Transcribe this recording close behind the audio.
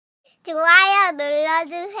좋아요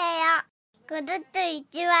눌러주세요. 구독도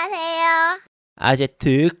잊지 마세요.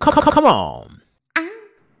 아제트 컴온.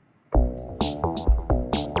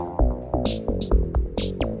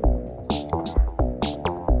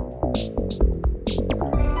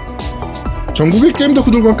 전국의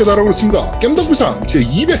겜덕후들과 함께 날아오고 있습니다. 겜덕비상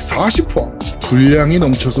제240화 분량이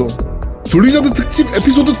넘쳐서 블리자드 특집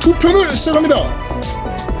에피소드 2편을 시작합니다.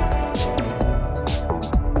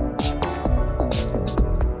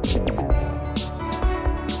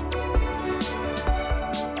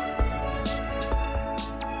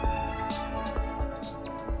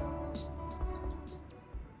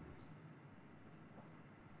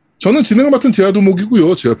 저는 진행을 맡은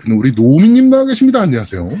제아도목이고요. 제 옆에는 우리 노우미님 나와 계십니다.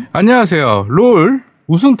 안녕하세요. 안녕하세요. 롤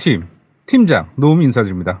우승팀 팀장 노우미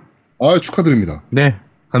인사드립니다. 아, 축하드립니다. 네,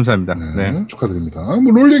 감사합니다. 네. 축하드립니다.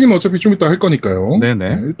 뭐 롤 얘기는 어차피 좀 이따 할 거니까요.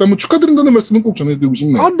 네네. 네, 일단 뭐 축하드린다는 말씀은 꼭 전해드리고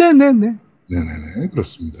싶네요. 네네네. 네네네,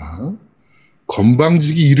 그렇습니다.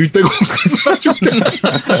 건방지기 잃을 데가 없어서.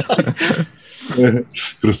 네,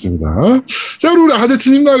 그렇습니다. 자, 우리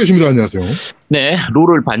아제트님 나와 계십니다. 안녕하세요. 네,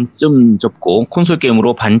 롤을 반쯤 접고 콘솔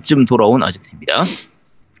게임으로 반쯤 돌아온 아제트입니다.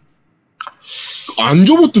 안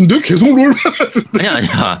접었던데? 계속 롤만 하던데.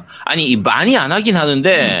 아니야. 아니, 많이 안 하긴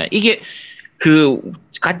하는데, 이게,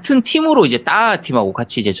 같은 팀으로 이제 팀하고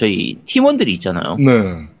같이 이제 저희 팀원들이 있잖아요.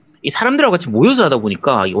 네. 이 사람들하고 같이 모여서 하다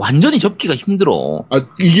보니까 완전히 접기가 힘들어. 아,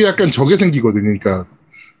 이게 약간 저게 생기거든요. 그러니까,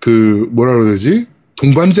 뭐라 그래야 되지?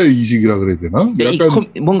 동반자 의식이라 그래야 되나? 약간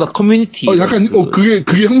뭔가 커뮤니티. 약간,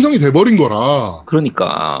 그게 형성이 돼버린 거라.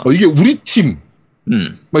 그러니까. 이게 우리 팀.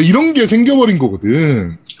 막 이런 게 생겨버린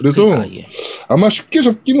거거든. 그래서 그러니까, 예. 아마 쉽게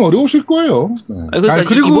접기는 어려우실 거예요. 네. 그러니까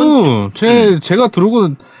그리고 제가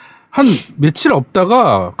들어오고 한 며칠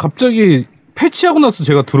없다가 갑자기 패치하고 나서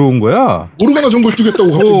제가 들어온 거야. 모르가나 정글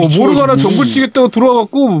뛰겠다고 갑자기 모르가나 정글 뛰겠다고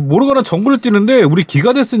들어와갖고 모르가나 정글을 뛰는데 우리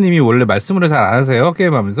기가데스님이 원래 말씀을 잘 안 하세요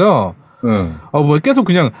게임하면서. 네. 뭐 계속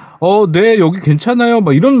그냥 네 여기 괜찮아요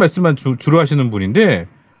막 이런 말씀만 주로 하시는 분인데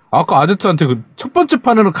아까 아제트한테 그 첫 번째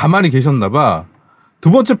판에는 가만히 계셨나봐.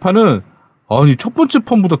 두 번째 판은 아니 첫 번째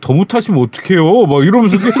판보다 더 못하시면 어떡해요 막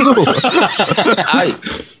이러면서 계속.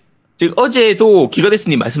 지금 어제도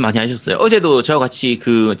기가데스님 말씀 많이 하셨어요. 어제도 저와 같이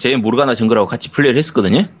제 모르가나 정글하고 같이 플레이를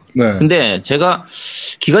했었거든요. 네. 근데 제가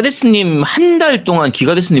기가데스님 한 달 동안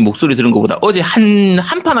기가데스님 목소리 들은 것보다 어제 한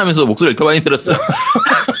판 하면서 목소리를 더 많이 들었어요.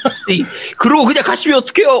 그러고 그냥 가시면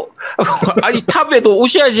어떡해요? 아니 탑에도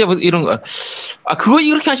오셔야지 이런 거. 그거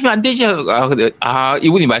이렇게 하시면 안 되지. 근데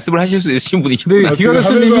이분이 말씀을 하실 수 있으신 분이시구나. 네,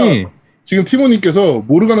 기가데스님이 지금 티모님께서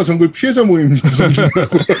모르가나 정글 피해자 모임 구성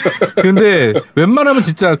중이라고. 근데 웬만하면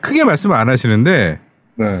진짜 크게 말씀을 안 하시는데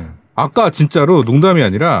네. 아까 진짜로 농담이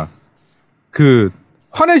아니라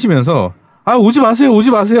화내시면서 오지 마세요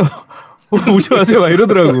오지 마세요 막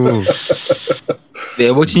이러더라고.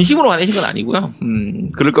 네, 뭐 진심으로 화내신 건 아니고요.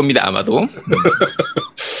 그럴 겁니다 아마도.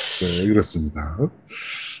 네, 그렇습니다.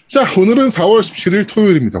 자, 오늘은 4월 17일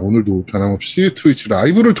토요일입니다. 오늘도 변함없이 트위치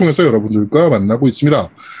라이브를 통해서 여러분들과 만나고 있습니다.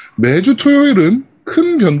 매주 토요일은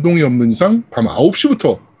큰 변동이 없는 이상 밤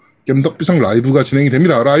 9시부터 겜덕비상 라이브가 진행이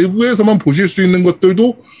됩니다. 라이브에서만 보실 수 있는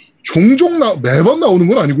것들도 종종 매번 나오는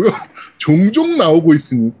건 아니고요. 종종 나오고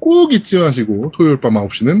있으니 꼭 잊지 마시고 토요일 밤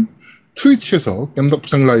 9시는 트위치에서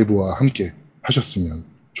겜덕비상 라이브와 함께 하셨으면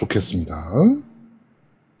좋겠습니다.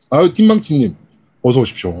 띵망치님 어서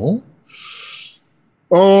오십시오.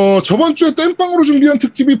 저번 주에 땜빵으로 준비한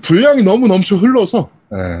특집이 분량이 너무 넘쳐 흘러서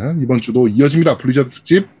이번 주도 이어집니다. 블리자드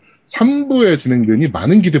특집 3부에 진행되니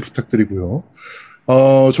많은 기대 부탁드리고요.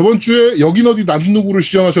 저번 주에 여긴 어디 난 누구를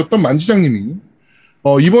시연하셨던 만지장님이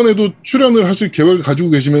이번에도 출연을 하실 계획을 가지고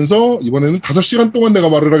계시면서 이번에는 5시간 동안 내가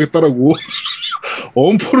말을 하겠다라고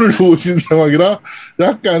엄포를 놓으신 상황이라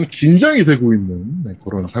약간 긴장이 되고 있는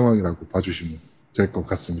그런 상황이라고 봐주시면 될 것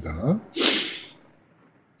같습니다.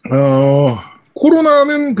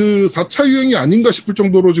 코로나는 4차 유행이 아닌가 싶을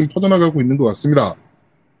정도로 지금 퍼져나가고 있는 것 같습니다.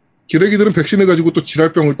 기레기들은 백신을 가지고 또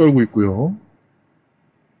지랄병을 떨고 있고요.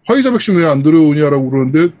 화이자 백신 왜 안 들어오냐라고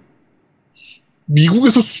그러는데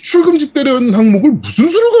미국에서 수출 금지 때리는 항목을 무슨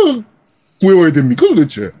수로 구해와야 됩니까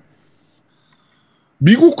도대체?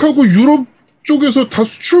 미국하고 유럽 쪽에서 다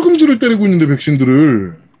수출 금지를 때리고 있는데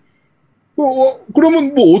백신들을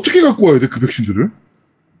그러면 뭐 어떻게 갖고 와야 돼 그 백신들을?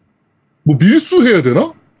 뭐 밀수해야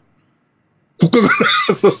되나? 국가가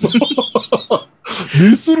나서서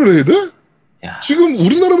밀수를 해야 돼? 야. 지금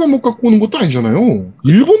우리나라만 못 갖고 오는 것도 아니잖아요.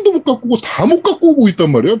 일본도 못 갖고 오고 다 못 갖고 오고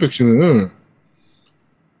있단 말이야 백신을.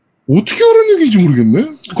 어떻게 하라는 얘기인지 모르겠네.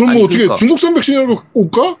 그럼 뭐 어떻게 그러니까. 중국산 백신이라고 갖고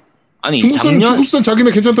올까? 아니 중국산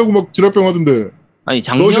자기네 괜찮다고 막 지랄병 하던데. 아니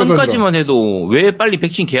작년까지만 해도 왜 빨리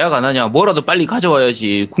백신 계약 안 하냐, 뭐라도 빨리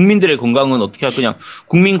가져와야지, 국민들의 건강은 어떻게 할 거냐,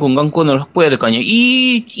 국민 건강권을 확보해야 될 거 아니야,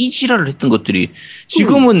 이 지랄을 했던 것들이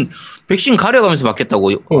지금은 백신 가려가면서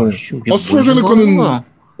맞겠다고. 아스트라제네카는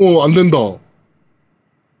안 된다.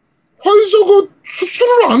 화이자가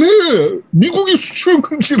수출을 안 해. 미국이 수출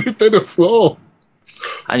금지를 때렸어.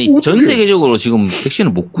 아니 전 세계적으로 지금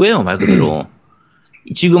백신을 못 구해요, 말 그대로.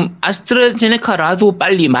 지금 아스트라제네카라도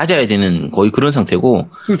빨리 맞아야 되는 거의 그런 상태고.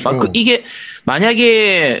 그렇죠. 이게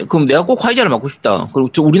만약에 그럼 내가 꼭 화이자를 맞고 싶다, 그리고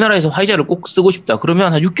우리나라에서 화이자를 꼭 쓰고 싶다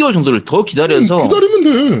그러면 한 6개월 정도를 더 기다려서 기다리면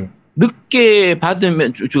돼. 늦게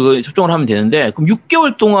받으면 접종을 하면 되는데, 그럼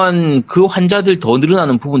 6개월 동안 그 환자들 더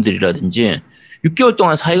늘어나는 부분들이라든지 6개월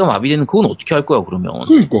동안 사회가 마비되는 그건 어떻게 할 거야 그러면.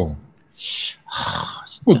 그러니까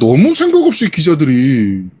너무 생각 없이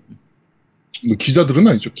기자들이, 기자들은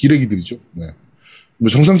아니죠, 기레기들이죠. 네. 뭐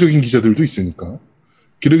정상적인 기자들도 있으니까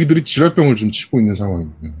기레기들이 지랄병을 좀 치고 있는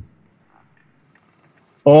상황입니다.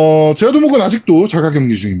 제아도목은 아직도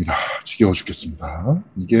자가격리 중입니다. 지겨워 죽겠습니다.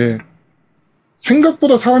 이게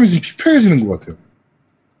생각보다 사람이 좀 피폐해지는 것 같아요.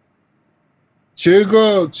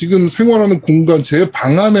 제가 지금 생활하는 공간, 제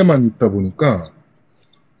방 안에만 있다 보니까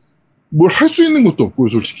뭘 할 수 있는 것도 없고요,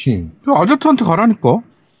 솔직히. 아제트한테 가라니까.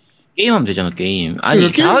 게임하면 되잖아, 게임.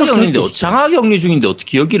 아니, 그러니까 자가격리 중인데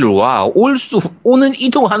어떻게 여기를 와? 오는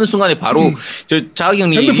이동하는 순간에 바로 저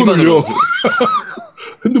자가격리 핸드폰 올려.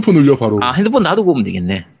 핸드폰 올려, 바로. 아, 핸드폰 놔두고 오면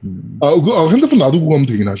되겠네. 핸드폰 놔두고 가면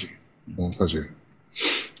되긴 하지. 사실.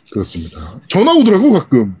 그렇습니다. 전화 오더라고,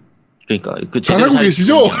 가끔. 그러니까. 잘하고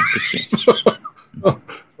계시죠? 그치.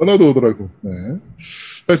 전화도 오더라고. 네.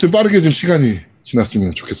 하여튼 빠르게 좀 시간이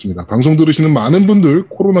지났으면 좋겠습니다. 방송 들으시는 많은 분들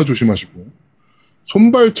코로나 조심하시고,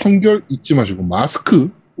 손발 청결 잊지 마시고,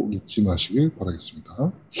 마스크 꼭 잊지 마시길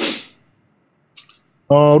바라겠습니다.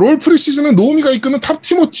 롤 프리시즌은 노우미가 이끄는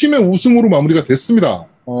탑티모 팀의 우승으로 마무리가 됐습니다.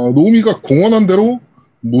 노우미가 공언한 대로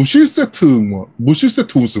무실 세트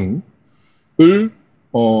우승을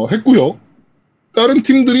했고요. 다른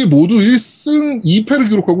팀들이 모두 1승 2패를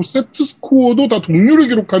기록하고 세트 스코어도 다 동률을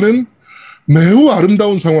기록하는 매우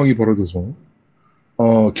아름다운 상황이 벌어져서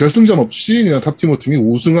결승전 없이 그냥 탑티모 팀이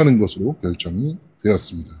우승하는 것으로 결정이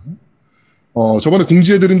되었습니다. 저번에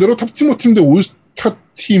공지해드린 대로 탑티모 팀 대 올스타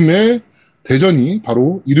팀의 대전이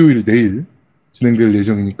바로 일요일 내일 진행될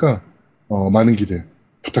예정이니까 많은 기대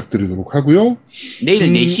부탁드리도록 하고요.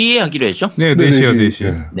 내일 4시에 하기로 했죠? 네, 4시요,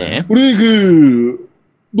 4시. 네. 우리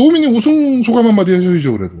노우미님 우승 소감 한마디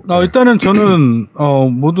해주시죠, 그래도. 일단은 저는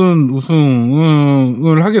모든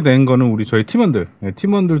우승을 하게 된 거는 우리 저희 팀원들,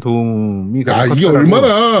 팀원들 도움이 가장 이게 컸더라고요.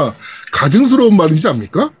 얼마나 가증스러운 말인지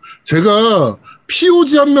압니까? 제가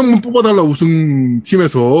POG 한 명만 뽑아달라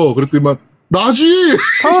우승팀에서 그랬더니만 나지.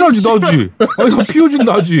 당연하지, 나지. 나 POG는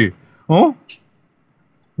나지.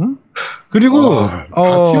 응? 그리고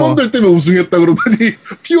팀원들 때문에 우승했다 그러더니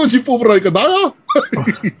POG 뽑으라니까 나야.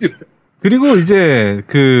 그리고 이제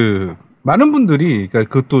많은 분들이, 그러니까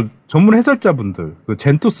그것도 전문 해설자분들,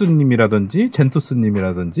 젠토스님이라든지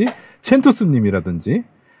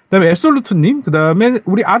그다음에 앱솔루트님, 그다음에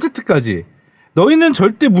우리 아제트까지 너희는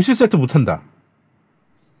절대 무실 세트 못한다.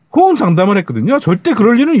 호언장담을 했거든요. 절대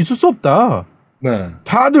그럴 일은 있을 수 없다. 네.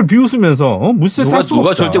 다들 비웃으면서 무실 세트 할 수가 누가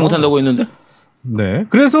없다. 절대 못한다고 했는데? 네.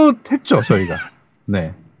 그래서 했죠, 저희가.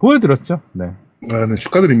 네. 보여드렸죠. 네. 네,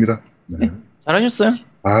 축하드립니다. 네. 잘하셨어요?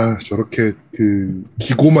 저렇게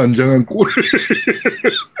기고만장한 골을.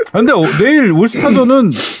 근데 내일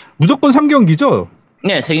올스타전은 무조건 3경기죠?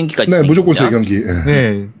 네, 3경기까지. 네, 무조건 3경기.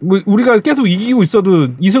 네. 뭐 우리가 계속 이기고 있어도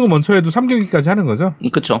 2승을 먼저 해도 3경기까지 하는 거죠?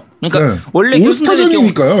 그렇죠. 그러니까 원래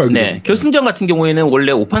올스타전이니까요. 네, 결승전 같은 경우에는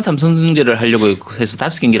원래 5판 3승제를 하려고 해서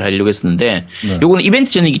 5경기를 하려고 했었는데 요거는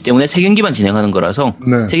이벤트전이기 때문에 3경기만 진행하는 거라서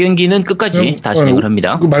 3경기는 끝까지 다 진행을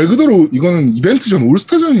합니다. 말 그대로 이거는 이벤트전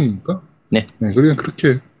올스타전이니까. 네. 그냥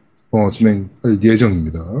그렇게 진행할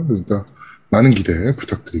예정입니다. 그러니까 많은 기대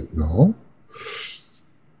부탁드리고요.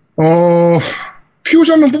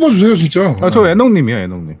 POG 한명 뽑아주세요, 진짜. 저 애농님이요,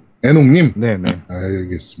 애농님. 애농님? 네네.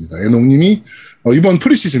 알겠습니다. 애농님이 이번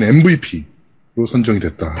프리시즌 MVP로 선정이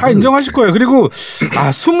됐다. 다 인정하실 거예요. 그리고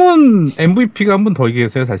숨은 MVP가 한 분 더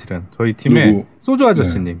계세요, 사실은. 저희 팀에 소주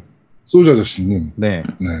아저씨님. 소주 아저씨님. 네.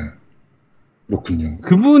 그렇군요.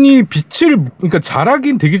 그분이 그러니까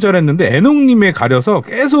잘하긴 되게 잘했는데 애농님에 가려서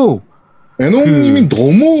계속. 애농님이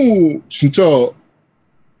너무 진짜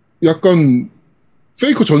약간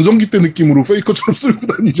페이커 전성기 때 느낌으로 페이커처럼 쓸고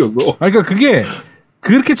다니셔서. 그러니까 그게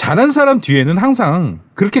그렇게 잘한 사람 뒤에는 항상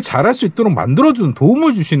그렇게 잘할 수 있도록 만들어준,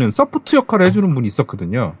 도움을 주시는 서포트 역할을 해주는 분이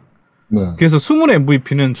있었거든요. 네. 그래서 숨은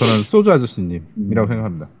MVP는 저는 소주 아저씨님이라고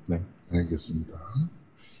생각합니다. 네. 알겠습니다.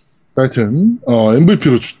 하여튼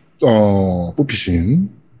MVP로 뽑히신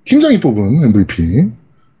팀장이 뽑은 MVP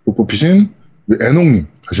뽑히신 애농님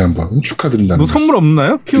다시 한번 축하드린다는. 뭐 선물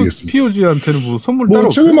없나요? 드리겠습니다. POG한테는 뭐 선물 뭐 따로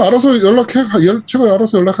제가 없어요? 뭐 알아서 제가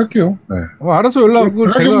알아서 연락할게요. 네. 알아서 연락을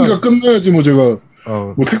하경기가 끝나야지 뭐 제가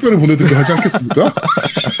뭐 택배를 보내드리고 하지 않겠습니까?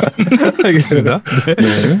 알겠습니다. 네.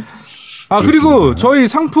 네. 그리고 저희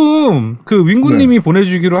상품 그 윙구님이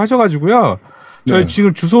보내주기로 하셔가지고요. 저희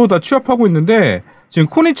지금 주소 다 취합하고 있는데 지금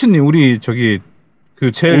코니츠님 우리 저기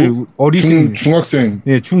그 제일 어리신 중학생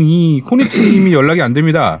중2 코니츠님이 연락이 안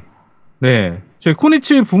됩니다. 네, 저희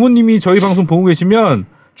코니츠 부모님이 저희 방송 보고 계시면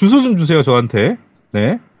주소 좀 주세요 저한테.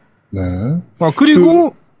 네. 네.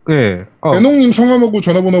 그리고 네. 애농님 성함하고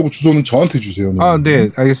전화번호하고 주소는 저한테 주세요. 네,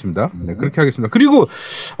 알겠습니다. 네, 그렇게 하겠습니다. 그리고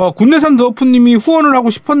국내산 드워프님이 후원을 하고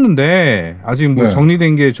싶었는데 아직 뭐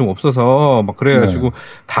정리된 게 좀 없어서 막 그래가지고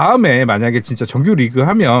다음에 만약에 진짜 정규 리그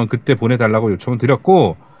하면 그때 보내달라고 요청을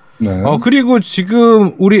드렸고. 네. 그리고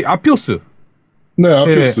지금 우리 아피오스. 네,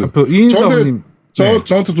 아피오스. 이인섭님.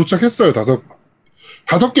 저한테 도착했어요.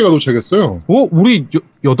 다섯 개가 도착했어요. 우리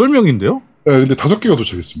 8명인데요? 네, 근데 5개가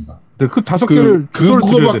도착했습니다. 네, 그 5개를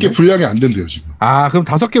그거밖에 분량이 안 된대요, 지금. 그럼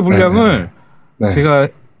 5개 분량을 제가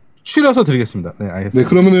추려서 드리겠습니다. 네, 알겠습니다. 네,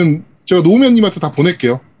 그러면은 제가 노무현님한테 다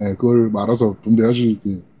보낼게요. 네, 그걸 알아서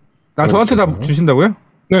분배하시지. 저한테 다 주신다고요?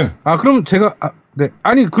 네. 그럼 제가, 네.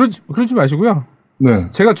 아니, 그러지 마시고요.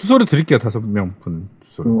 네. 제가 주소를 드릴게요. 5명 분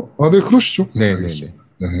주소를. 네, 그러시죠. 네.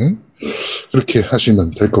 네. 그렇게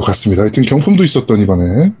하시면 될 것 같습니다. 하여튼 경품도 있었던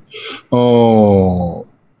이번에,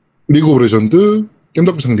 리그 오브 레전드,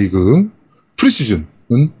 겜덕비상 리그, 프리시즌은,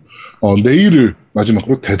 내일을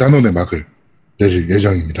마지막으로 대단원의 막을 내릴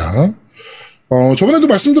예정입니다. 저번에도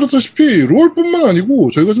말씀드렸다시피, 롤뿐만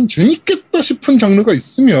아니고, 저희가 좀 재밌겠다 싶은 장르가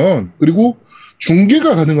있으면, 그리고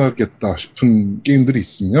중계가 가능하겠다 싶은 게임들이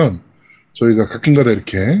있으면, 저희가 가끔가다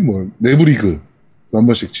이렇게, 내부 리그 한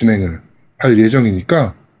번씩 진행을 할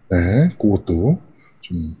예정이니까, 네, 그것도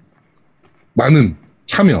좀 많은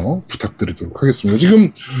참여 부탁드리도록 하겠습니다.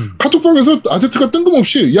 지금 카톡방에서 아제트가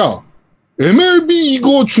뜬금없이 MLB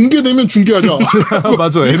이거 중계되면 중계하자.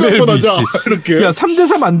 맞아, MLB 하자. 이렇게.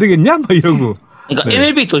 3대3 안 되겠냐? 막 이러고. 그러니까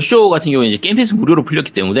MLB 더 쇼 같은 경우에 이제 게임 패스 무료로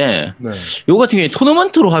풀렸기 때문에 요거 같은 경우에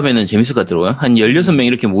토너먼트로 하면은 재밌을 것 같더라고요. 한 16명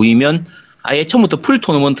이렇게 모이면 아예 처음부터 풀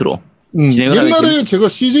토너먼트로 진행을 하면 옛날에 제가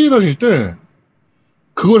CJ 다닐 때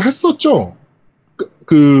그걸 했었죠.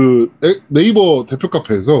 네이버 대표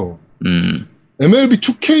카페에서 MLB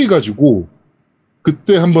 2K 가지고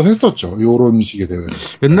그때 한번 했었죠. 요런 식의 대회를.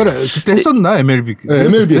 옛날에 그때 했었나? MLB. 네,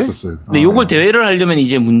 MLB 했었어요. 근데 요걸 대회를 하려면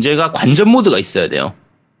이제 문제가 관전 모드가 있어야 돼요.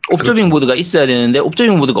 옵저빙 모드가 있어야 되는데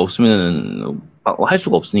옵저빙 모드가 없으면 할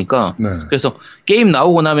수가 없으니까. 그래서 게임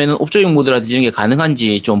나오고 나면은 옵저빙 모드라든지 이런 게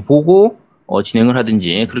가능한지 좀 보고 진행을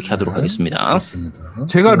하든지 그렇게 하도록 하겠습니다. 맞습니다.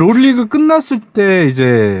 제가 롤리그 끝났을 때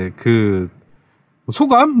이제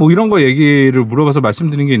소감 이런 거 얘기를 물어봐서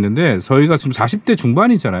말씀드린 게 있는데 저희가 지금 40대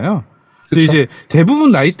중반이잖아요. 근데 이제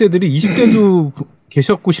대부분 나이대들이 20대도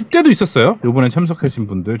계셨고 10대도 있었어요. 요번에 참석하신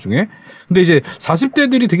분들 중에. 근데 이제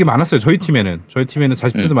 40대들이 되게 많았어요. 저희 팀에는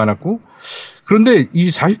 40대도 많았고. 그런데 이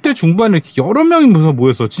 40대 중반에 이렇게 여러 명이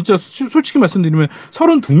모여서 진짜 솔직히 말씀드리면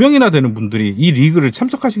 32명이나 되는 분들이 이 리그를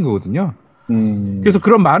참석하신 거거든요. 그래서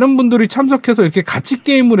그런 많은 분들이 참석해서 이렇게 같이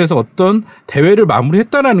게임을 해서 어떤 대회를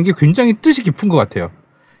마무리했다라는 게 굉장히 뜻이 깊은 것 같아요.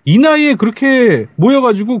 이 나이에 그렇게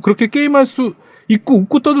모여가지고 그렇게 게임할 수 있고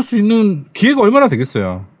웃고 떠들 수 있는 기회가 얼마나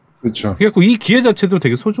되겠어요. 그렇죠. 그래서 이 기회 자체도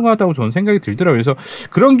되게 소중하다고 저는 생각이 들더라고요. 그래서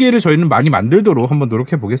그런 기회를 저희는 많이 만들도록 한번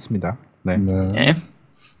노력해 보겠습니다. 네.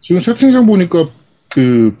 지금 채팅창 보니까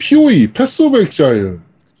POE 패스 오브 엑자일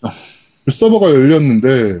서버가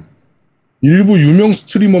열렸는데 일부 유명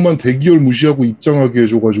스트리머만 대기열 무시하고 입장하게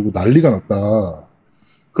해줘가지고 난리가 났다.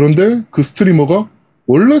 그런데 그 스트리머가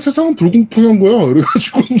원래 세상은 불공평한 거야.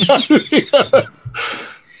 그래가지고 난리가.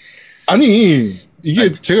 아니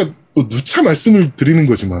이게 제가 또 누차 말씀을 드리는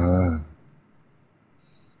거지만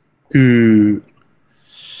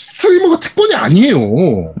스트리머가 특권이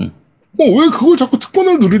아니에요. 왜 그걸 자꾸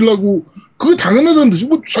특권을 누리려고 그게 당연하다는 듯이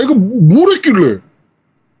자기가 뭘 했길래.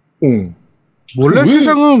 원래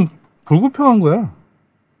세상은 불공평한 거야.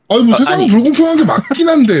 세상은 불공평한 게 맞긴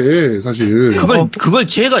한데, 사실. 그걸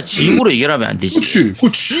제가 지 입으로 얘기하면 안 되지. 그렇지.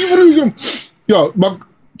 그걸 지 입으로 얘기하면,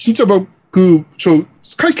 진짜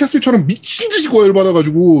스카이캐슬처럼 미친 듯이 과외를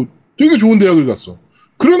받아가지고 되게 좋은 대학을 갔어.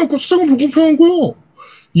 그래 놓고 세상은 불공평한 거요.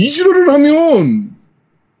 이 지랄을 하면,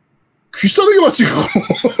 귀싸는 게 맞지,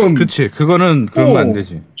 그거. 그치. 그거는 그러면 안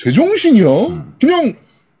되지. 제정신이야. 그냥,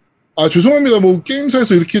 죄송합니다.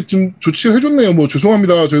 게임사에서 이렇게 좀 조치를 해줬네요.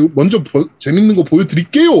 죄송합니다. 저희 먼저 재밌는 거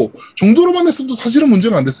보여드릴게요. 정도로만 했어도 사실은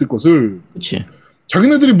문제가 안 됐을 것을. 그치.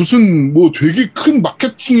 자기네들이 무슨 뭐 되게 큰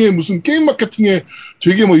마케팅에 무슨 게임 마케팅에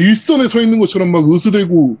되게 뭐 일선에 서 있는 것처럼 막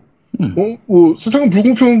으스대고 뭐 세상은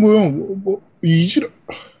불공평한 거예요. 뭐 이지라.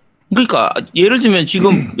 그러니까 예를 들면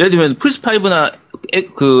플스5나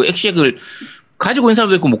그 엑시액을 가지고 있는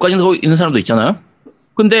사람도 있고 못 가지고 있는 사람도 있잖아요.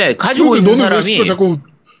 근데 가지고 있는 사람이 왜 자꾸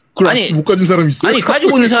아니 못 가진 사람이 있어? 아니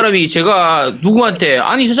가지고 있는 사람이 제가 누구한테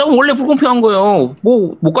아니 세상은 원래 불공평한 거예요.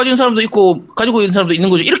 뭐 못 가진 사람도 있고 가지고 있는 사람도 있는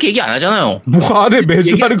거죠. 이렇게 얘기 안 하잖아요. 뭐 안에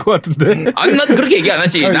매주 하는 것 같은데. 아니 난 그렇게 얘기 안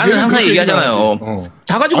하지. 아니, 나는 항상 얘기하잖아요.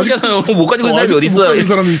 다 가지고 있잖아요. 못 가지고 있는 사람이 어디 있어요? 못 가진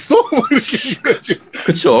사람이 있어? 뭐 이렇게 얘기하지.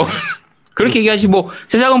 그렇죠. 그렇게 얘기하시 뭐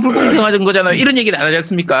세상은 불공평한 거잖아요. 이런 얘기는 안 하지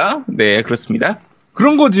않습니까? 네 그렇습니다.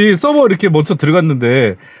 그런 거지. 서버 이렇게 먼저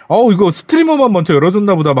들어갔는데 이거 스트리머만 먼저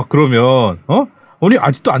열어줬나 보다 막 그러면 아니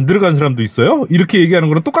아직도 안 들어간 사람도 있어요? 이렇게 얘기하는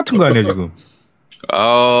거랑 똑같은 거 아니야 지금?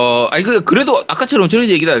 아니 그래도 아까처럼 저런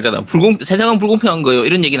얘기도 안 하잖아. 세상은 불공평한 거예요.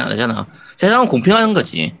 이런 얘기는 안 하잖아. 세상은 공평한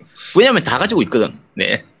거지. 왜냐면 다 가지고 있거든.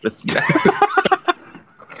 네 그렇습니다.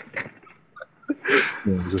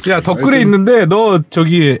 네, 야 댓글에 있는데 너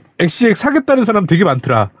저기 엑시엑 사겠다는 사람 되게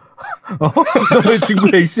많더라. 너의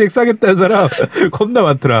친구 엑시엑 사겠다는 사람 겁나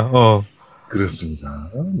많더라. 그렇습니다.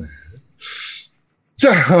 네. 자,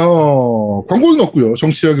 광고는 없고요.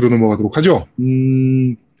 정치 이야기로 넘어가도록 하죠.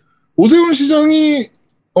 오세훈 시장이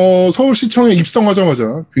서울시청에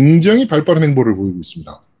입성하자마자 굉장히 발빠른 행보를 보이고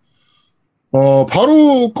있습니다.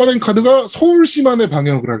 바로 꺼낸 카드가 서울시만의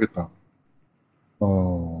방역을 하겠다.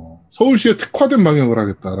 서울시에 특화된 방역을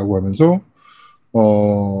하겠다라고 하면서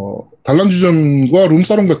단란주점과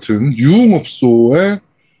룸사롱 같은 유흥업소의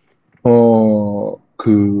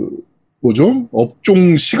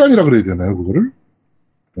업종 시간이라 그래야 되나요, 그거를?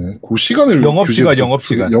 네, 그 시간을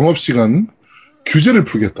영업시간 규제를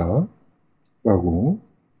풀겠다라고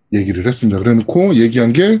얘기를 했습니다. 그래놓고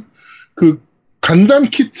얘기한 게 그 간단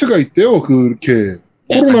키트가 있대요. 그렇게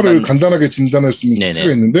코로나를 간단하게 진단할 수 있는 네네.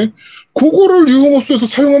 키트가 있는데 그거를 유흥업소에서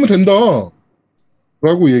사용하면 된다라고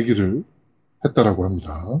얘기를 했다라고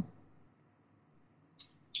합니다.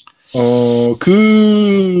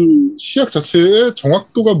 그 시약 자체의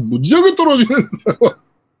정확도가 무지하게 떨어지는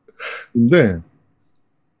상황인데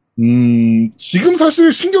지금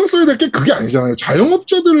사실 신경 써야 될 게 그게 아니잖아요.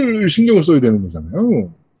 자영업자들 신경을 써야 되는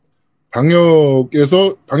거잖아요. 방역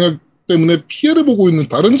때문에 피해를 보고 있는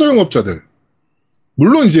다른 자영업자들.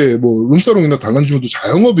 물론 이제 뭐 룸사롱이나 단란주점도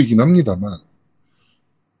자영업이긴 합니다만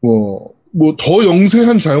뭐 더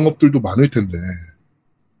영세한 자영업들도 많을 텐데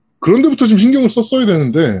그런 데부터 좀 신경을 썼어야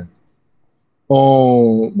되는데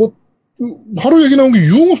바로 얘기 나온 게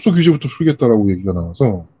유흥업소 규제부터 풀겠다라고 얘기가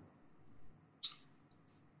나와서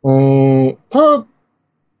다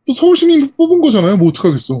서울 시민이 뽑은 거잖아요. 뭐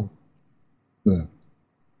어떡하겠어. 네.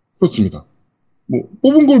 그렇습니다. 뭐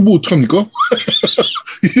뽑은 걸 뭐 어떡합니까?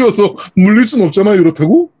 이어서 물릴 순 없잖아요.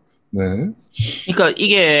 이렇다고? 네. 그러니까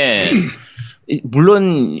이게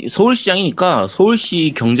물론 서울시장이니까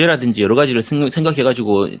서울시 경제라든지 여러 가지를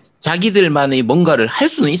생각해가지고 자기들만의 뭔가를 할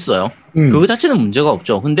수는 있어요. 그거 자체는 문제가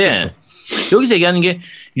없죠. 근데 그렇죠. 여기서 얘기하는 게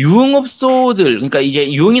유흥업소들, 그러니까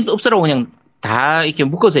이제 유흥업소라고 그냥 다 이렇게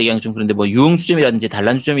묶어서 얘기하는 좀 그런데 뭐 유흥주점이라든지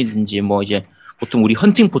단란주점이든지 뭐 이제 보통 우리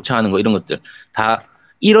헌팅 포차하는 거 이런 것들 다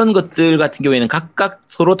이런 것들 같은 경우에는 각각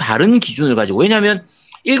서로 다른 기준을 가지고 왜냐하면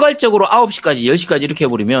일괄적으로 9시까지 10시까지 이렇게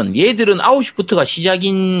해버리면 얘들은 9시부터가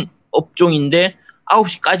시작인 업종인데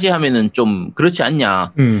 9시까지 하면은 좀 그렇지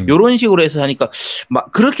않냐. 요런 식으로 해서 하니까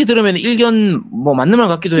막 그렇게 들으면 일견 뭐 맞는 말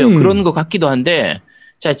같기도 해요. 그런 거 같기도 한데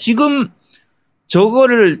자 지금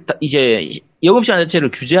저거를 이제 영업시간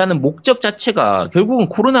자체를 규제하는 목적 자체가 결국은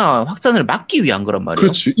코로나 확산을 막기 위한 거란 말이에요.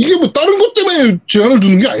 그렇지. 이게 뭐 다른 것 때문에 제한을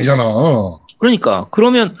두는 게 아니잖아. 그러니까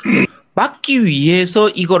그러면 막기 위해서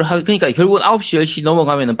이걸 그러니까 결국은 9시 10시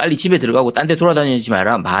넘어가면은 빨리 집에 들어가고 딴 데 돌아다니지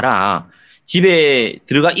마라. 집에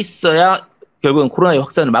들어가 있어야 결국은 코로나의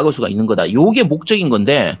확산을 막을 수가 있는 거다. 요게 목적인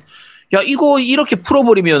건데 야 이거 이렇게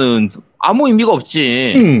풀어버리면은 아무 의미가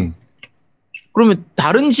없지. 그러면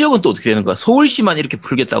다른 지역은 또 어떻게 되는 거야? 서울시만 이렇게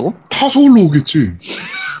풀겠다고? 다 서울로 오겠지.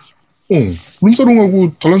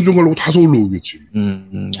 룸사롱하고 단란주점 가려고 다 서울로 오겠지.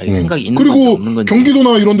 생각이 있는 그리고 없는 건지.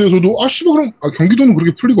 경기도나 이런 데서도 그럼 경기도는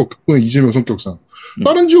그렇게 풀 리가 없겠구나. 이재명 성격상.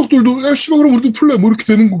 다른 지역들도 그럼 우리도 풀래. 뭐 이렇게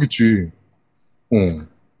되는 거겠지.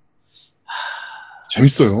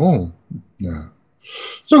 재밌어요. 네.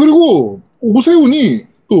 자, 그리고 오세훈이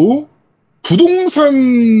또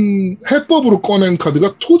부동산 해법으로 꺼낸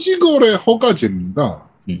카드가 토지거래 허가제입니다.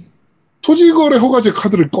 토지거래 허가제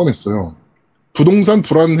카드를 꺼냈어요. 부동산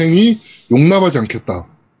불안행위 용납하지 않겠다라고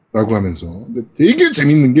하면서. 근데 되게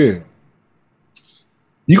재밌는 게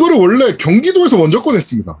이거를 원래 경기도에서 먼저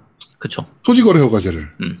꺼냈습니다. 그렇죠. 토지거래 허가제를.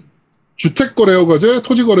 주택거래 허가제,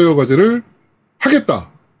 토지거래 허가제를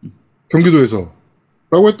하겠다. 경기도에서.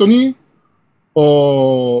 라고 했더니,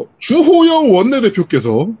 주호영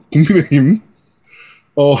원내대표께서, 국민의힘,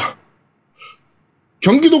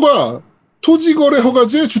 경기도가 토지거래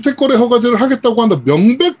허가제, 주택거래 허가제를 하겠다고 한다.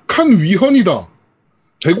 명백한 위헌이다.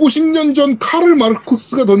 150년 전 카를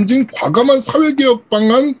마르크스가 던진 과감한 사회개혁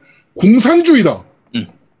방안 공산주의다.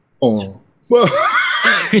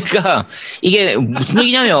 그러니까 이게 무슨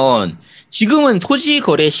얘기냐면 지금은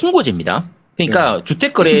토지거래 신고제입니다. 그러니까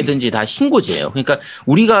주택거래든지 다 신고제예요. 그러니까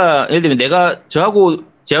우리가 예를 들면 저하고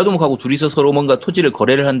제아도목하고 둘이서 서로 뭔가 토지를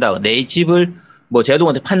거래를 한다. 내 집을 뭐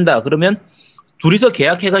제아도목한테 판다. 그러면 둘이서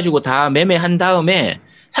계약해가지고 다 매매한 다음에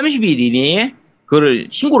 30일 이내에 그거를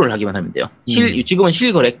신고를 하기만 하면 돼요. 지금은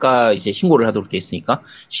실거래가 이제 신고를 하도록 돼 있으니까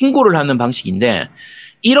신고를 하는 방식인데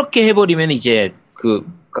이렇게 해버리면 이제 그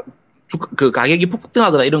가격이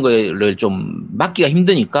폭등하거나 이런 거를 좀 막기가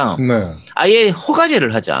힘드니까 네. 아예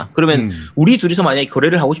허가제를 하자. 그러면 우리 둘이서 만약에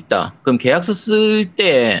거래를 하고 싶다. 그럼 계약서 쓸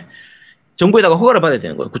때 정부에다가 허가를 받아야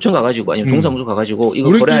되는 거예요. 구청 가가지고 아니면 동사무소 가가지고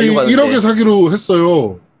이거 거래하려고 하는데 1억에 사기로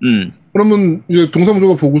했어요. 그러면 이제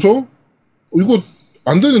동사무소가 보고서 이거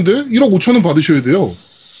안 되는데 1억 5천 원 받으셔야 돼요.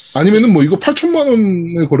 아니면은 뭐 이거 8천만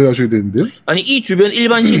원에 거래하셔야 되는데요. 아니 이 주변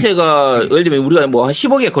일반 시세가 예를 들면 우리가 뭐 한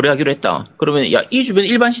 10억에 거래하기로 했다. 그러면 야 이 주변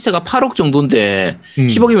일반 시세가 8억 정도인데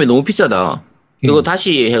 10억이면 너무 비싸다. 이거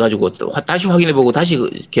다시 해가지고 다시 확인해보고 다시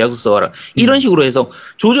계약서 써와라. 이런 식으로 해서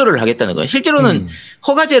조절을 하겠다는 거예요. 실제로는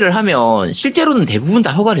허가제를 하면 실제로는 대부분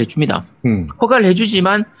다 허가를 해줍니다. 허가를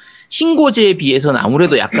해주지만 신고제에 비해서는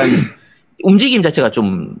아무래도 약간 움직임 자체가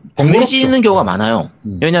좀 번거로워지는 경우가 많아요.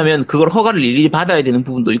 왜냐하면 그걸 허가를 일일이 받아야 되는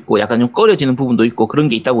부분도 있고 약간 좀 꺼려지는 부분도 있고 그런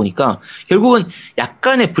게 있다 보니까 결국은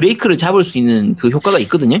약간의 브레이크를 잡을 수 있는 그 효과가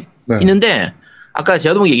있거든요. 네. 있는데 아까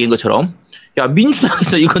제아도목 얘기한 것처럼 야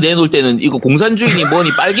민주당에서 이거 내놓을 때는 이거 공산주의니 뭐니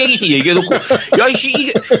빨갱이니 얘기해놓고 야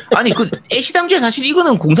이게 아니 그 애시당초에 사실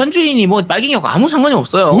이거는 공산주의니 뭐 빨갱이하고 아무 상관이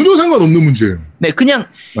없어요. 전혀 상관없는 문제예요. 네, 그냥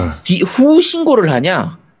후 신고를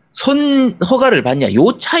하냐 선 허가를 받냐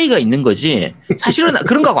요 차이가 있는 거지 사실은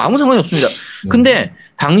그런 거하고 아무 상관이 없습니다. 근데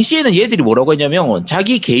당시에는 얘들이 뭐라고 했냐면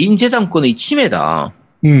자기 개인 재산권의 침해다.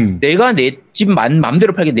 내가 내 집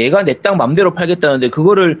맘대로 팔게 내가 내 땅 맘대로 팔겠다는데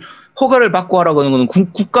그거를 허가를 받고 하라고 하는 거는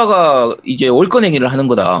국가가 이제 월권행위를 하는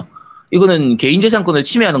거다. 이거는 개인 재산권을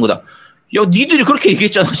침해하는 거다. 야 니들이 그렇게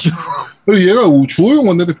얘기했잖아 지금. 그리고 얘가 주호영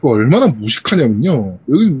원내대표가 얼마나 무식하냐면요.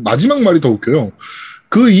 여기 마지막 말이 더 웃겨요.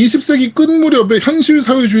 그 20세기 끝 무렵에 현실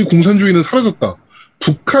사회주의 공산주의는 사라졌다.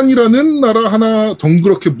 북한이라는 나라 하나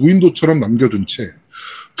덩그렇게 무인도처럼 남겨둔 채.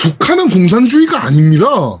 북한은 공산주의가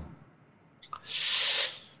아닙니다.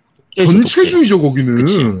 전체주의죠 거기는.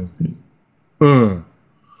 네.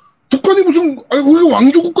 북한이 무슨 거기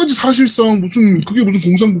왕조국가지 사실상 그게 무슨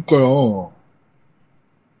공산국가야.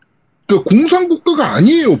 그러니까 공산국가가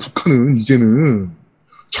아니에요 북한은 이제는.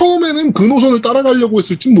 처음에는 그 노선을 따라가려고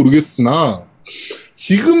했을진 모르겠으나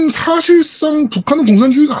지금 사실상 북한은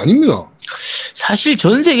공산주의가 아닙니다. 사실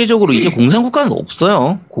전 세계적으로 이제 공산국가는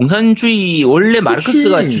없어요. 공산주의 원래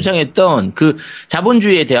마르크스가 주장했던 그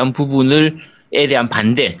자본주의에 대한 부분에 대한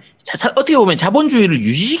반대. 어떻게 보면 자본주의를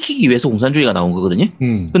유지시키기 위해서 공산주의가 나온 거거든요.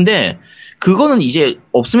 근데 그거는 이제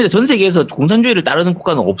없습니다. 전 세계에서 공산주의를 따르는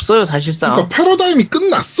국가는 없어요 사실상. 그러니까 패러다임이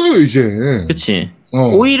끝났어요 이제. 그렇지.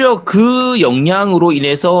 오히려 그 영향으로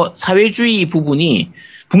인해서 사회주의 부분이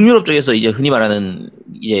북유럽 쪽에서 이제 흔히 말하는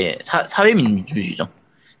이제 사회민주주의죠.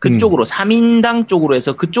 그쪽으로 3인당 쪽으로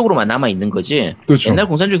해서 그쪽으로만 남아 있는 거지. 그렇죠. 옛날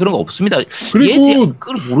공산주의 그런 거 없습니다. 그리고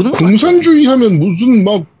그걸 모르는 공산주의 하면 무슨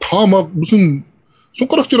무슨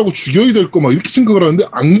손가락질하고 죽여야 될 거 막 이렇게 생각을 하는데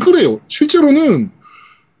안 그래요. 실제로는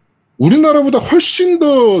우리나라보다 훨씬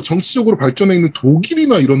더 정치적으로 발전해 있는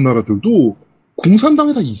독일이나 이런 나라들도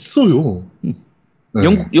공산당이 다 있어요. 네.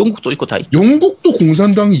 영국도 있고 다 있죠. 영국도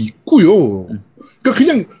공산당이 있고요. 그러니까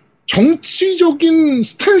그냥 정치적인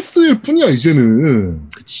스탠스일 뿐이야 이제는.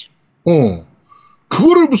 그치.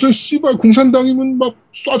 그거를 무슨 씨발 공산당이면 막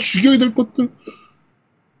쏴 죽여야 될 것들.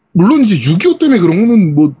 물론 이제 6.25 때문에 그런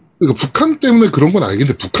거는 그러니까 북한 때문에 그런 건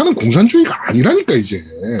알겠는데 북한은 공산주의가 아니라니까 이제.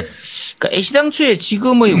 그러니까 애시당초에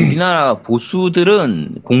지금의 우리나라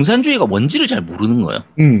보수들은 공산주의가 뭔지를 잘 모르는 거예요.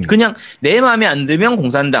 그냥 내 마음에 안 들면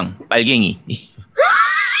공산당, 빨갱이.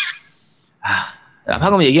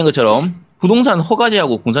 방금 얘기한 것처럼 부동산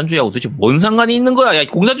허가제하고 공산주의하고 도대체 뭔 상관이 있는 거야? 야,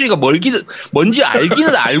 공산주의가 뭔지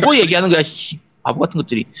알기는 알고 얘기하는 거야. 바보 같은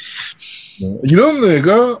것들이. 이런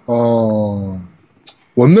애가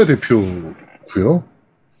원내대표고요.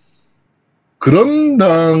 그런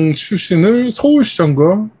당 출신을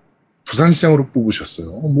서울시장과 부산시장으로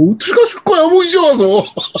뽑으셨어요. 뭐 어떻게 하실 거야? 뭐 이제 와서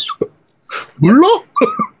물러?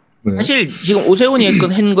 네. 사실 지금 오세훈이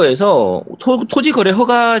한 거에서 토지 거래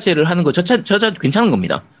허가제를 하는 거 저자 괜찮은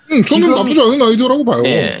겁니다. 저는 지금, 나쁘지 않은 아이디어라고 봐요.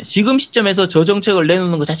 네, 지금 시점에서 저 정책을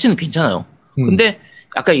내놓는 것 자체는 괜찮아요. 근데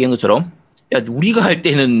아까 얘기한 것처럼 야 우리가 할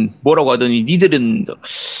때는 뭐라고 하더니 니들은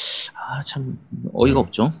참 어이가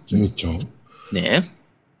없죠. 재밌죠. 네.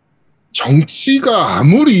 정치가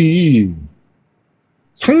아무리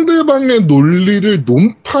상대방의 논리를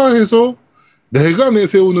논파해서 내가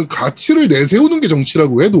내세우는 가치를 내세우는 게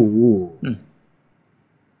정치라고 해도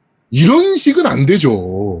이런 식은 안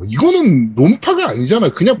되죠. 이거는 논파가 아니잖아.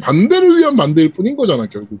 그냥 반대를 위한 반대일 뿐인 거잖아,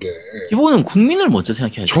 결국에. 기본은 국민을 먼저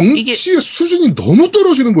생각해야죠. 정치의 수준이 너무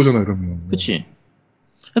떨어지는 거잖아, 이러면. 그렇지.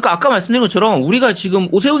 그러니까 아까 말씀드린 것처럼 우리가 지금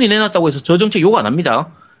오세훈이 내놨다고 해서 저 정책 욕 안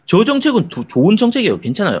합니다. 저 정책은 좋은 정책이에요.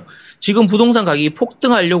 괜찮아요. 지금 부동산 가격이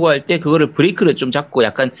폭등하려고 할 때 그거를 브레이크를 좀 잡고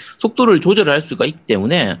약간 속도를 조절을 할 수가 있기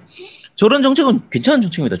때문에 저런 정책은 괜찮은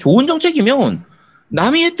정책입니다. 좋은 정책이면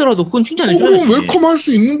남이 했더라도 그건 칭찬해줘야지. 그럼 웰컴할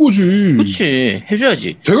수 있는 거지. 그렇지.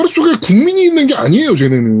 해줘야지. 대가리 속에 국민이 있는 게 아니에요,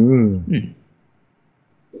 쟤네는.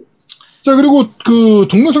 자, 그리고 그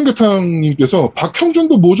동네 삼계탕님께서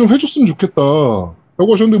박형준도 뭐 좀 해줬으면 좋겠다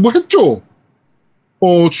라고 하셨는데 뭐 했죠?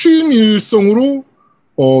 취임 일성으로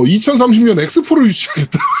 2030년 엑스포를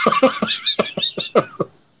유치하겠다.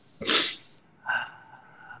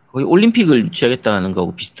 거의 올림픽을 유치하겠다는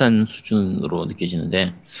거하고 비슷한 수준으로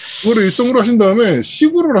느껴지는데. 그거를 일성으로 하신 다음에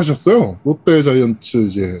시구를 하셨어요. 롯데 자이언츠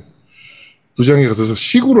이제 부장에 가서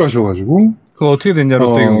시구를 하셔가지고. 그거 어떻게 됐냐,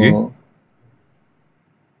 롯데 경기?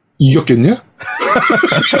 이겼겠냐?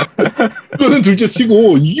 그거는 둘째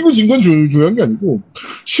치고 이기고 진 건 중요한 게 아니고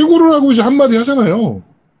시구를 하고 이제 한마디 하잖아요.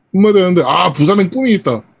 한마디 하는데 부산엔 꿈이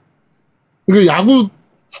있다. 그러니까 야구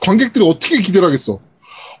관객들이 어떻게 기대를 하겠어?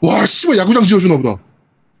 와 씨발 야구장 지어주나 보다.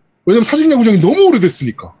 왜냐면 사직 야구장이 너무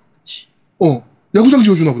오래됐으니까. 야구장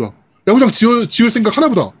지어주나 보다. 야구장 지을 생각 하나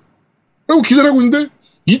보다. 라고 기대를 하고 있는데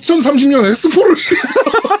 2030년 엑스포를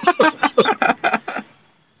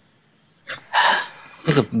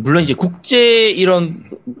그러니까 물론 이제 국제 이런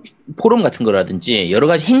포럼 같은 거라든지 여러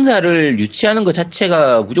가지 행사를 유치하는 것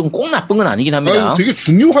자체가 무조건 꼭 나쁜 건 아니긴 합니다. 되게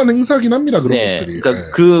중요한 행사긴 합니다. 그런 것들이.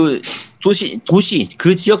 그러니까 그 도시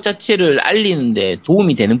그 지역 자체를 알리는데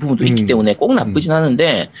도움이 되는 부분도 있기 때문에 꼭 나쁘진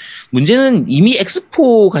않은데 문제는 이미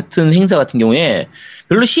엑스포 같은 행사 같은 경우에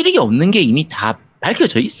별로 실익이 없는 게 이미 다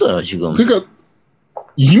밝혀져 있어요 지금. 그러니까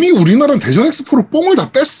이미 우리나라는 대전 엑스포로 뽕을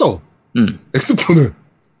다 뺐어. 엑스포는.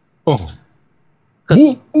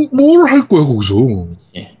 그러니까, 뭘 할 거야 거기서.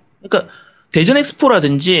 예. 그러니까 대전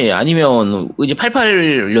엑스포라든지 아니면 이제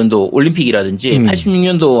 88년도 올림픽이라든지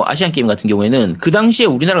 86년도 아시안 게임 같은 경우에는 그 당시에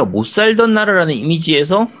우리나라가 못 살던 나라라는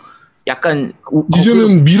이미지에서 약간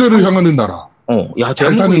이제는 미래를 향하는 나라. 야,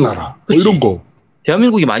 잘 사는 나라. 이런 거.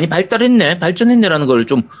 대한민국이 많이 발전했네라는 걸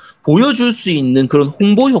좀 보여줄 수 있는 그런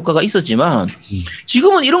홍보 효과가 있었지만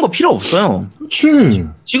지금은 이런 거 필요 없어요. 그렇지.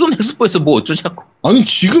 지금 엑스포에서 뭐 어쩌자고. 아니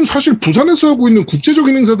지금 사실 부산에서 하고 있는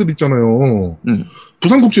국제적인 행사들 있잖아요.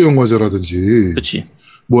 부산국제영화제라든지. 그렇지.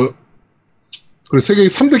 뭐 그래 세계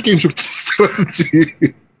 3대 게임 쇼케이스라든지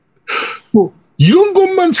뭐 이런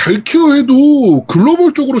것만 잘 케어해도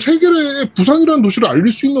글로벌적으로 세계의 부산이라는 도시를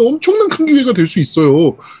알릴 수 있는 엄청난 큰 기회가 될 수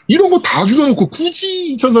있어요. 이런 거 다 죽여놓고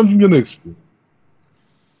굳이 2030년에 엑스포.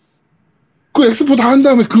 그 엑스포 다 한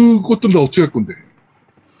다음에 그것들은 다 어떻게 할 건데?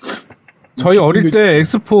 저희 어릴 때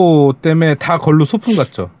엑스포 때문에 다 걸로 소풍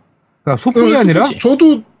갔죠. 그러니까 소풍이 아니라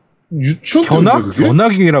저도 유치원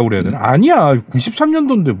견학이라고 그래야 되나? 아니야.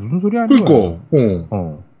 93년도인데 무슨 소리 하는 거야.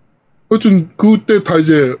 그러니까. 하여튼 그때 다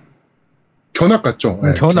이제 견학 갔죠.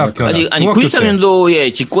 네, 견학. 아니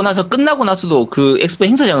 93년도에 짓고 나서 끝나고 나서도 그 엑스포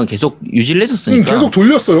행사장은 계속 유지를 했었으니까. 계속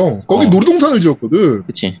돌렸어요. 거기 놀이동산을 지었거든.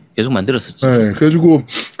 그렇지. 계속 만들었었지. 네, 그래가지고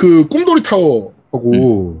그 꿈돌이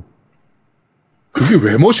타워하고 그게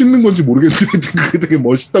왜 멋있는 건지 모르겠는데 그게 되게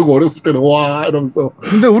멋있다고 어렸을 때는 와 이러면서.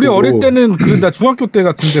 근데 우리 어릴 때는 나 중학교 때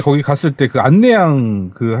같은데 거기 갔을 때 그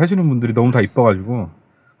안내양 그 하시는 분들이 너무 다 이뻐가지고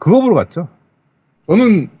그거 보러 갔죠.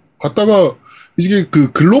 저는 갔다가 이게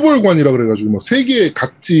그 글로벌관이라 그래가지고 막 세계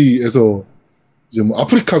각지에서 이제 뭐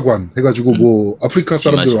아프리카관 해가지고 뭐 아프리카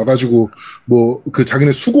사람들 와가지고 뭐 그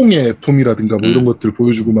자기네 수공예품이라든가 뭐 이런 것들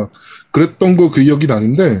보여주고 막 그랬던 거 기억이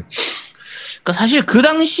나는데. 그러니까 사실 그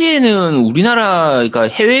당시에는 우리나라가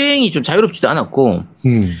해외여행이 좀 자유롭지도 않았고,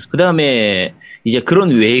 그 다음에 이제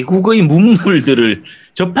그런 외국의 문물들을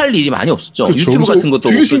접할 일이 많이 없었죠. 그렇죠. 유튜브 같은 것도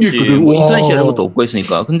없었지, 뭐 인터넷이라는 것도 없고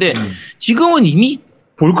했으니까. 근데 지금은 이미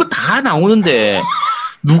볼 거 다 나오는데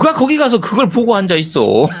누가 거기 가서 그걸 보고 앉아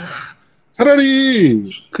있어. 차라리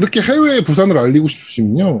그렇게 해외 부산을 알리고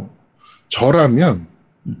싶으시면요. 저라면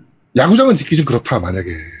야구장은 짓기 좀 그렇다 만약에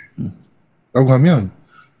라고 하면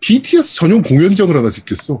BTS 전용 공연장을 하나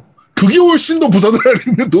짓겠어. 그게 훨씬 더 부산을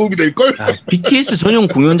알리는 도움이 될걸? BTS 전용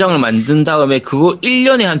공연장을 만든 다음에 그거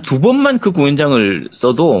 1년에 한 2번만 그 공연장을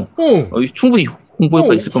써도 충분히 홍보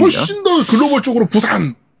효과 있을 겁니다. 훨씬 더 글로벌적으로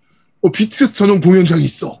부산 BTS 전용 공연장이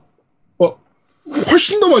있어.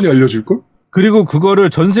 훨씬 더 많이 알려질걸? 그리고 그거를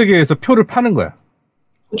전 세계에서 표를 파는 거야.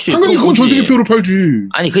 그치, 당연히 그건 전 세계 표를 팔지.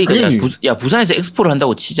 아니 그러니까 부산에서 엑스포를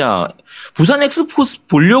한다고 치자. 부산 엑스포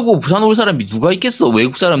보려고 부산 올 사람이 누가 있겠어.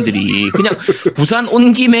 외국 사람들이. 그냥 부산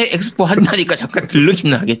온 김에 엑스포 한다니까 잠깐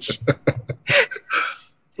들르기는 하겠지.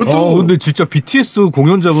 근데 진짜 BTS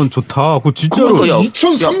공연장은 좋다. 그거 진짜로. 그러니까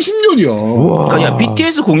 2030년이야. 그러니까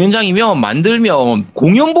BTS 공연장이면 만들면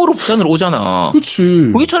공연 보러 부산으로 오잖아.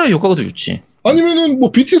 그치. 그게 차라리 효과가 더 좋지. 아니면은 뭐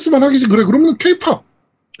BTS만 하기지 그래. 그러면 K-팝.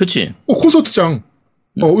 그치. 콘서트장.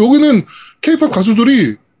 여기는 K-팝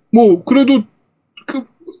가수들이 뭐 그래도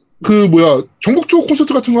전국적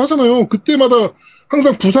콘서트 같은 거 하잖아요. 그때마다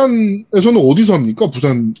항상 부산에서는 어디서 합니까?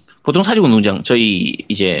 부산 보통 사직운동장 저희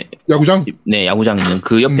이제 야구장? 네, 야구장 있는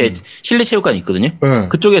그 옆에 실내 체육관이 있거든요. 네.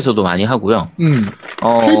 그쪽에서도 많이 하고요.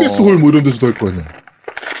 KBS 홀 뭐 이런 데서도 할 거 아니에요.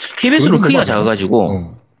 KBS는 크기가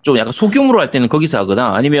작아가지고 좀 약간 소규모로 할 때는 거기서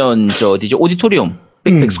하거나 아니면 저 어디지 오디토리움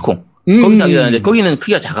백스콩 거기서 하기도 하는데 거기는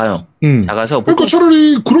크기가 작아요. 작아서 그러니까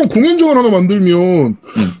차라리 그런 공연장을 하나 만들면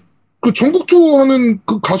그 전국 투어하는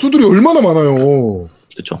그 가수들이 얼마나 많아요.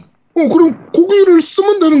 그렇죠. 그럼 거기를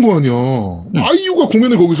쓰면 되는 거 아니야. 아이유가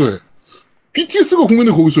공연을 거기서 해. BTS가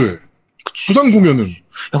공연을 거기서 해. 그치. 부산 공연은. 야,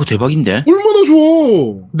 그거 대박인데. 얼마나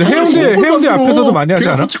좋아. 근데 해운대 앞에서도 많이 하지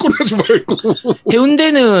않아? 헛짓거리 하지 말고.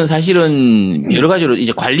 해운대는 사실은 여러 가지로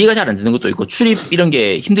이제 관리가 잘 안 되는 것도 있고 출입 이런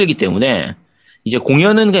게 힘들기 때문에 이제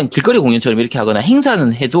공연은 그냥 길거리 공연처럼 이렇게 하거나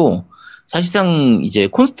행사는 해도 사실상 이제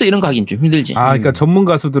콘서트 이런 거 하긴 좀 힘들지. 그러니까 전문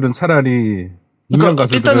가수들은 차라리 유명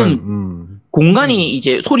가수들은 일단은 공간이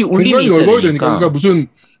이제 소리 울림이 공간이 있어야 넓어야 되니까. 그러니까 무슨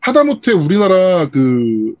하다못해 우리나라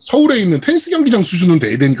그 서울에 있는 테니스 경기장 수준은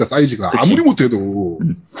돼야 되니까 사이즈가 그치. 아무리 못해도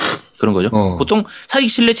그런 거죠. 보통 사직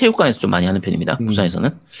실내 체육관에서 좀 많이 하는 편입니다. 부산에서는.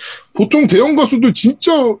 보통 대형 가수들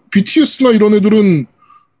진짜 BTS나 이런 애들은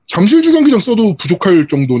잠실주 경기장 써도 부족할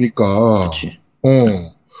정도니까. 그렇지.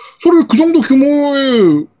 소리 그 정도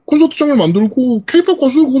규모의 콘서트장을 만들고 K-팝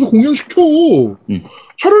가수들 거기서 공연시켜.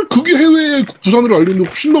 차라리 그게 해외에 부산을 알리는 데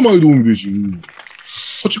훨씬 더 많이 도움이 되지.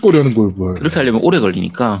 헛짓거리 하는 걸 봐. 그렇게 하려면 오래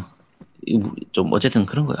걸리니까 좀 어쨌든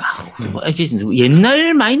그런 거야. 이게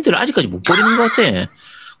옛날 마인드를 아직까지 못 버리는 것 같아.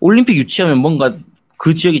 올림픽 유치하면 뭔가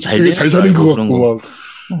그 지역이 잘 되는 잘 사는 것 같고 막.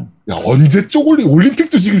 야 언제적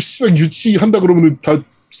올림픽도 지금 씨발 유치한다 그러면은 다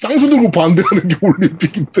쌍수 들고 반대하는 게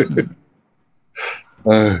올림픽인데.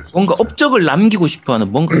 뭔가 업적을 남기고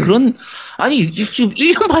싶어하는 뭔가 그런 아니 지금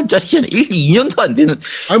 1년 반짜리잖아. 2년도 안 되는.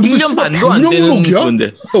 아니, 1년 반도 안 되는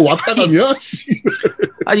건데. 왔다 가냐?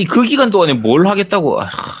 아니 그 기간 동안에 뭘 하겠다고.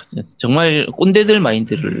 정말 꼰대들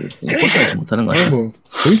마인드를 벗어나지 못하는 거 같아요. 뭐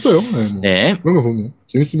재밌어요. 네, 뭐. 네. 그런 거 보면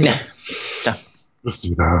재밌습니다. 네. 자.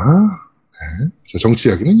 그렇습니다. 네. 자, 정치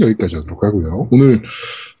이야기는 여기까지 하도록 하고요. 오늘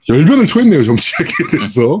열변을 토했네요. 정치 이야기에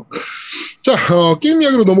대해서. 자, 게임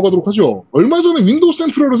이야기로 넘어가도록 하죠. 얼마 전에 윈도우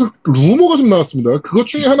센트럴에서 루머가 좀 나왔습니다. 그것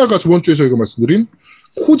중에 하나가 저번 주에 저희가 말씀드린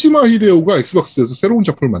코지마 히데오가 엑스박스에서 새로운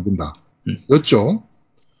작품을 만든다. 였죠.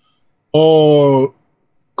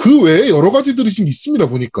 그 외에 여러 가지들이 지금 있습니다.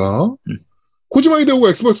 보니까. 코지마 히데오가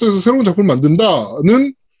엑스박스에서 새로운 작품을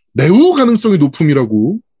만든다는 매우 가능성이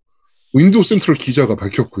높음이라고 윈도우 센트럴 기자가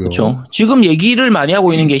밝혔고요. 그렇죠. 지금 얘기를 많이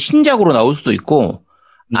하고 있는 게 신작으로 나올 수도 있고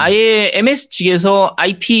아예 MS 측에서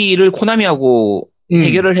IP를 코나미하고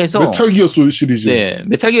해결을 해서 메탈 기어 시리즈. 네,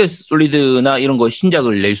 메탈 기어 솔리드나 이런 거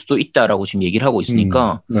신작을 낼 수도 있다라고 지금 얘기를 하고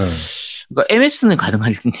있으니까 네. 그러니까 MS는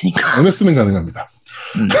가능할 테니까. MS는 가능합니다.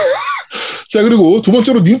 자, 그리고 두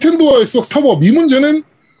번째로 닌텐도와 엑스박스 협업. 이 문제는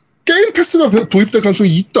게임 패스가 도입될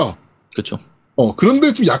가능성이 있다. 그렇죠.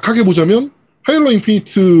 그런데 좀 약하게 보자면 하일로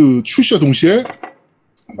인피니트 출시와 동시에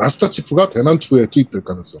마스터 치프가 대난2에 투입될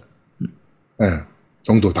가능성. 네,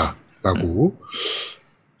 정도다라고.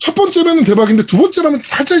 첫 번째라면 대박인데 두 번째라면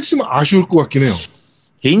살짝 좀 아쉬울 것 같긴 해요.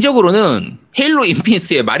 개인적으로는 헤일로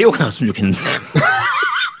인피니트에 마리오가 나왔으면 좋겠는데.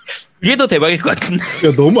 그게 더 대박일 것 같은데.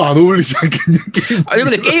 야, 너무 안 어울리지 않겠냐, 게임. 아니,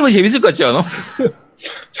 근데 게임은 재밌을 것 같지 않아?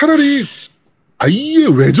 차라리 아예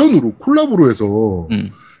외전으로 콜라보로 해서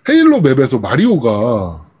헤일로 맵에서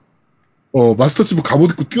마리오가 마스터 치프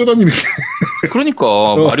갑옷 입고 뛰어다니는 게. 그러니까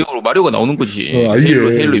마리오가 나오는 거지. 아예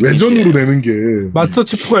헤일로 외전으로 내는 게. 마스터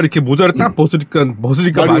치프가 이렇게 모자를 딱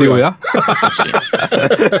벗으니까 마리오야?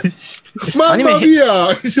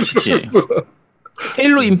 마마비야 이러면서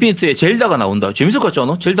헤일로 인피니트에 젤다가 나온다. 재밌을 것 같지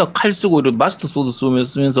않아? 젤다 칼 쓰고 이런 마스터 소드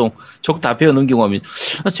쓰면서 적 다 베어 넘기고 하면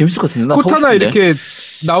재밌을 것 같은데. 나 코타나 이렇게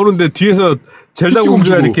나오는데 뒤에서 젤다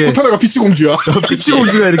공주가 이렇게 코타나가 피치 공주야. 피치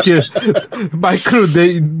공주가 이렇게 마이크로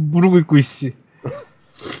부르고 있고 이씨.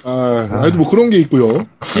 하여튼 뭐 그런 게 있고요.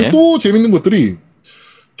 네? 또 재밌는 것들이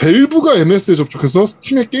밸브가 MS에 접촉해서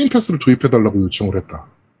스팀에 게임 패스를 도입해달라고 요청을 했다.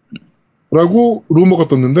 라고 루머가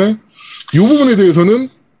떴는데 이 부분에 대해서는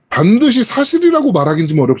반드시 사실이라고 말하긴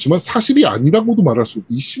좀 어렵지만 사실이 아니라고도 말할 수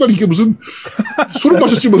없고 이 씨발 이게 무슨 술을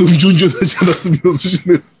마셨지만 음주운전하지 않았으면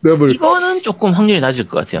수신의 대답을 이거는 조금 확률이 낮을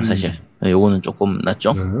것 같아요, 사실. 요거는 조금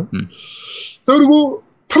낮죠. 네. 자 그리고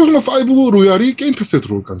페르소나 5 로얄이 게임 패스에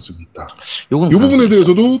들어올 가능성이 있다. 이 부분에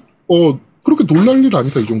대해서도 그렇게 놀랄 일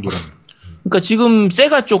아니다 이 정도라면. 그러니까 지금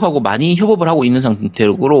세가 쪽하고 많이 협업을 하고 있는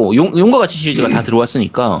상태로 용과 같이 시리즈가 다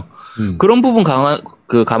들어왔으니까 그런 부분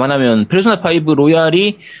감안하면 페르소나 5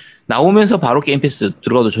 로얄이 나오면서 바로 게임 패스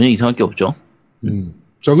들어가도 전혀 이상할 게 없죠.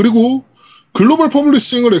 자 그리고 글로벌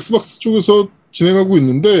퍼블리싱을 엑스박스 쪽에서 진행하고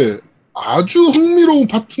있는데 아주 흥미로운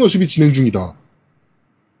파트너십이 진행 중이다.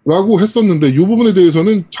 라고 했었는데 이 부분에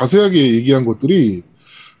대해서는 자세하게 얘기한 것들이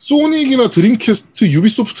소닉이나 드림캐스트,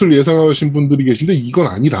 유비소프트를 예상하신 분들이 계신데 이건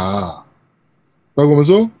아니다. 라고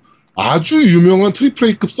하면서 아주 유명한 트리플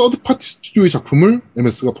A급 서드파티 스튜디오의 작품을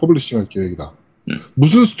MS가 퍼블리싱할 계획이다.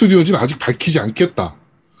 무슨 스튜디오인지는 아직 밝히지 않겠다.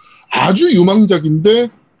 아주 유망작인데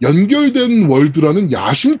연결된 월드라는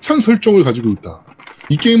야심찬 설정을 가지고 있다.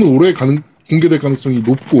 이 게임은 올해 공개될 가능성이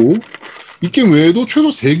높고 이 게임 외에도 최소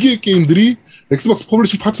 3개의 게임들이 엑스박스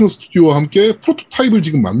퍼블리싱 파트너 스튜디오와 함께 프로토타입을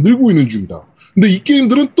지금 만들고 있는 중이다. 근데 이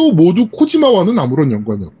게임들은 또 모두 코지마와는 아무런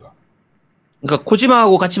연관이 없다. 그러니까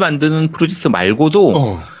코지마하고 같이 만드는 프로젝트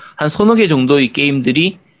말고도 한 서너 개 정도의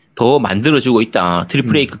게임들이 더 만들어지고 있다.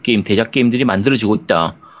 트리플 A급 게임, 대작 게임들이 만들어지고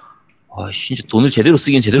있다. 진짜 돈을 제대로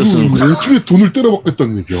쓰긴 제대로 쓰는구나. 어떻게 돈을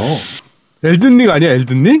때려박겠다는 얘기야. 엘든링 아니야,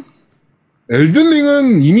 엘든링?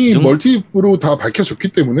 엘든링은 이미 멀티로 다 밝혀졌기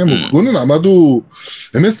때문에 뭐 그거는 아마도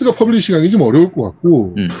MS가 퍼블리싱하기 좀 어려울 것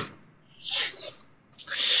같고.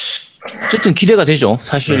 어쨌든 기대가 되죠.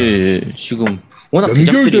 사실 지금 워낙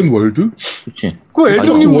연결된 대작들이... 월드? 그렇지. 그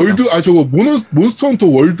엘든링 월드 저거 몬스터 헌터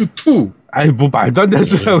월드 2. 아니 뭐 말도 안 되는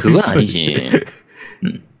소리 하고 그건 있어. 아니지.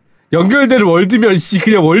 연결된 월드면 씨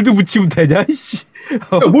그냥 월드 붙이면 되냐 씨.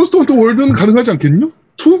 몬스터 헌터 월드는 가능하지 않겠냐?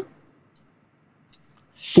 2?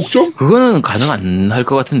 독점? 그거는 가능 안 할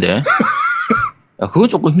것 같은데. 야, 그건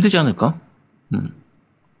조금 힘들지 않을까?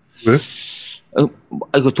 왜?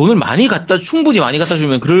 그 돈을 충분히 많이 갖다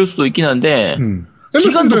주면 그럴 수도 있긴 한데,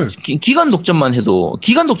 기간 독점만 해도,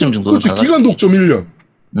 기간 독점 정도는 그렇지, 기간 독점 1년.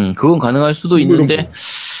 그건 가능할 수도 있는데,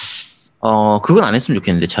 그건 안 했으면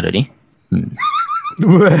좋겠는데, 차라리.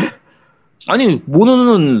 왜? 아니,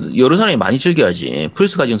 모노는 여러 사람이 많이 즐겨야지.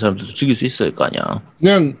 플스 가진 사람들도 즐길 수 있을 거 아니야.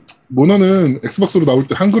 그냥, 모노는 엑스박스로 나올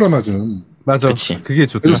때 한글화나 좀. 맞아. 그치. 그게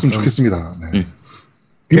좋다. 해줬으면 좋겠습니다. 네.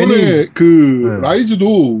 괜히, 이번에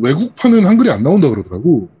라이즈도 외국판은 한글이 안 나온다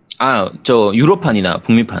그러더라고. 저 유로판이나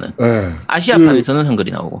북미판은. 네. 아시아판에서는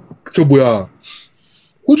한글이 나오고.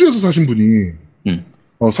 호주에서 사신 분이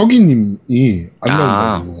서기님이 안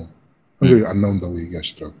나온다고 한글 안 나온다고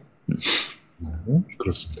얘기하시더라고. 네,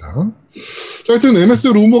 그렇습니다. 자, 하여튼 MS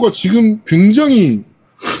루머가 지금 굉장히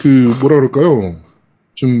뭐라 그럴까요?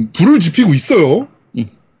 좀 불을 지피고 있어요.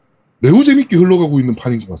 매우 재밌게 흘러가고 있는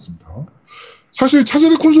판인 것 같습니다. 사실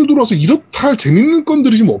차세대 콘솔 들어와서 이렇다 할 재밌는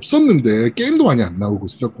건들이 좀 없었는데 게임도 많이 안 나오고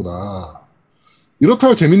생각보다 이렇다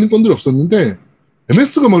할 재밌는 건들이 없었는데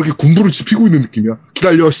MS가 막 이렇게 군부를 지피고 있는 느낌이야.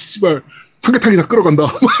 기다려 씨발 삼계탕이 다 끓어간다.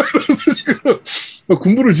 이러면서 지금 막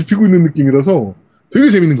군부를 지피고 있는 느낌이라서 되게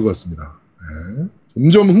재밌는 것 같습니다. 네.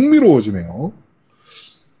 점점 흥미로워지네요.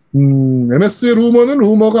 MS의 루머는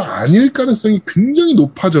루머가 아닐 가능성이 굉장히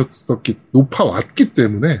높아왔기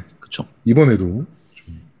때문에 그쵸. 이번에도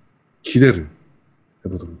좀 기대를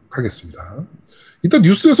해보도록 하겠습니다. 일단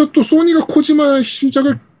뉴스에서 또 소니가 코지마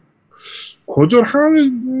신작을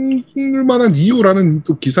거절할 만한 이유라는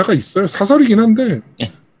또 기사가 있어요. 사설이긴 한데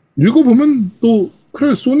읽어보면 또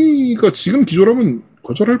그래 소니가 지금 기조라면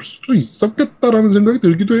거절할 수도 있었겠다라는 생각이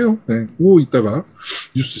들기도 해요. 네, 그거 이따가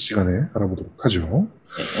뉴스 시간에 알아보도록 하죠.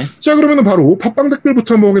 네. 자, 그러면 바로 팟빵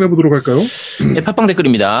댓글부터 한번 확인해 보도록 할까요? 네, 팟빵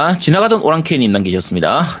댓글입니다. 지나가던 오랑캐님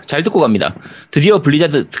남기셨습니다. 잘 듣고 갑니다. 드디어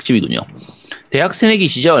블리자드 특집이군요. 대학 새내기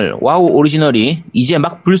시절 와우 오리지널이 이제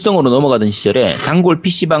막 불성으로 넘어가던 시절에 단골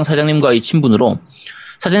PC방 사장님과의 친분으로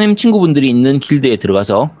사장님 친구분들이 있는 길드에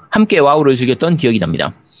들어가서 함께 와우를 즐겼던 기억이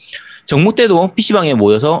납니다. 정모 때도 PC방에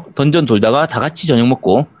모여서 던전 돌다가 다 같이 저녁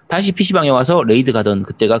먹고 다시 PC방에 와서 레이드 가던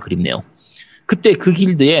그때가 그립네요. 그때 그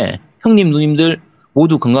길드에 형님 누님들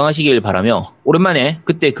모두 건강하시길 바라며 오랜만에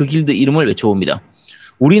그때 그 길드 이름을 외쳐봅니다.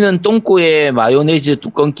 우리는 똥꼬에 마요네즈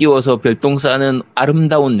뚜껑 끼워서 별똥 싸는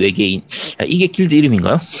아름다운 외계인. 야, 이게 길드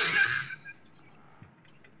이름인가요?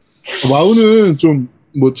 와우는 좀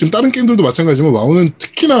뭐 지금 다른 게임들도 마찬가지지만 와우는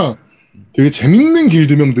특히나 되게 재밌는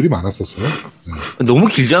길드명들이 많았었어요. 너무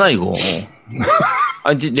길잖아 이거.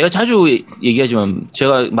 아니, 내가 자주 얘기하지만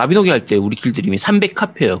제가 마비노기 할 때 우리 길드 이름이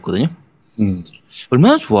 300카페였거든요.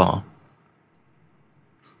 얼마나 좋아.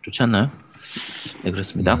 좋지 않나요? 네,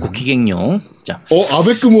 그렇습니다. 고키갱용. 자.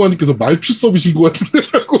 아베크모아님께서 말필 서비스인 것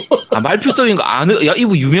같은데라고. 말필 서비스인 거 야,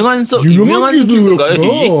 이거 유명한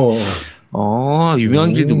길드인가요?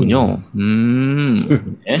 유명한 길드군요.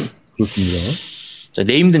 네. 그렇습니다. 자,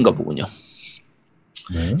 네임드인가 보군요.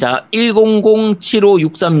 네. 자,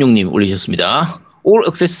 100756366님 올리셨습니다. 올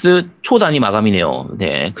액세스 초단위 마감이네요.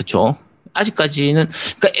 네, 그쵸. 아직까지는,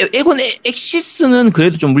 그러니까 에곤 엑시스는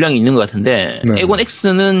그래도 좀 물량이 있는 것 같은데, 네. 에곤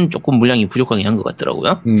X는 조금 물량이 부족하긴 한 것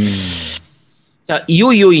같더라고요. 자,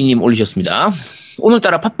 2525님 올리셨습니다.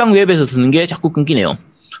 오늘따라 팟빵 웹에서 듣는 게 자꾸 끊기네요.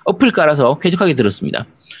 어플 깔아서 쾌적하게 들었습니다.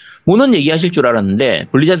 모넌 얘기하실 줄 알았는데,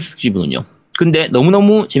 블리자드 특집이군요. 근데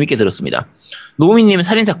너무너무 재밌게 들었습니다. 노우미님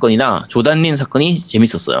살인사건이나 조단린 사건이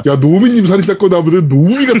재밌었어요. 야, 노우미님 살인사건 하면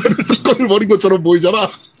노우미가 살인사건을 벌인 것처럼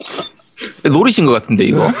보이잖아. 노리신 것 같은데,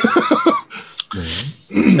 이거.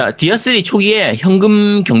 자, 디아3 초기에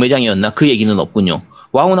현금 경매장이었나 그 얘기는 없군요.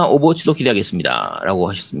 와우나 오버워치도 기대하겠습니다. 라고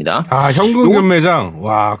하셨습니다. 아, 현금 경매장.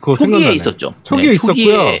 와, 그거 초기에 생각나네. 있었죠. 초기에 네, 있었고요.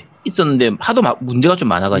 초기에 있었는데 하도 문제가 좀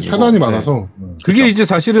많아가지고. 패단이 많아서. 그게 이제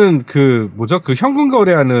사실은 그 현금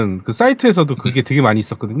거래하는 그 사이트에서도 그게 되게 많이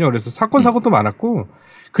있었거든요. 그래서 사건도 많았고.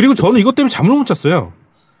 그리고 저는 이것 때문에 잠을 못 잤어요.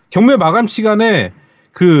 경매 마감 시간에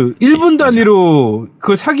그 1분 단위로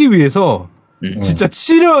그걸 사기 위해서 진짜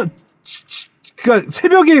그러니까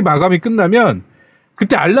새벽에 마감이 끝나면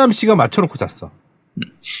그때 알람 시간 맞춰놓고 잤어.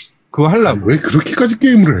 그거 하려고. 왜 그렇게까지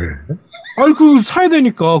게임을 해? 아니, 그거 사야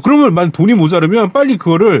되니까. 그러면 만약 돈이 모자르면 빨리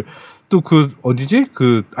그거를 또 어디지?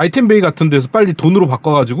 아이템베이 같은 데서 빨리 돈으로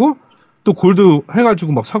바꿔가지고 또 골드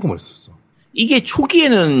해가지고 막 사고 말했었어. 이게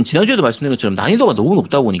초기에는 지난주에도 말씀드린 것처럼 난이도가 너무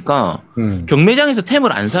높다 보니까 경매장에서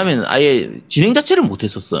템을 안 사면 아예 진행 자체를 못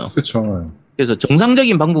했었어요. 그렇죠. 그래서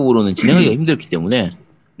정상적인 방법으로는 진행하기가 힘들기 때문에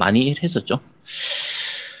많이 했었죠.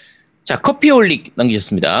 자, 커피홀릭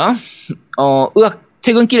남기셨습니다. 의학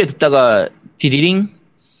퇴근길에 듣다가 디리링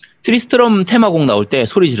트리스트럼 테마곡 나올 때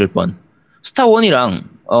소리 지를 뻔. 스타1이랑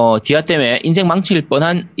디아 때문에 인생 망칠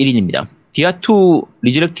뻔한 1인입니다. 디아2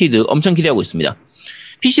 리저렉티드 엄청 기대하고 있습니다.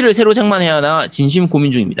 PC를 새로 장만해야 하나 진심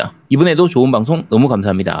고민 중입니다. 이번에도 좋은 방송 너무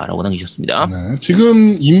감사합니다. 라고 남기셨습니다. 네,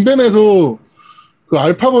 지금 인벤에서 그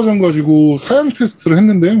알파 버전 가지고 사양 테스트를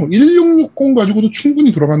했는데 1660 가지고도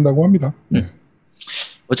충분히 돌아간다고 합니다. 네.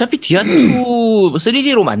 어차피 디아2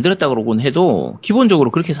 3D로 만들었다 그러곤 해도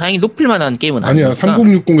기본적으로 그렇게 사양이 높을 만한 게임은 아니야. 아니니까.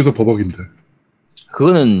 3060에서 버벅인데.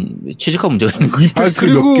 그거는 최적화 문제가 있는 거예요. 이펙트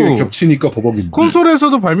몇 개 겹치니까 버벅인데.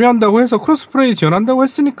 콘솔에서도 발매한다고 해서 크로스플레이 지원한다고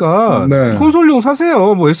했으니까 네. 콘솔용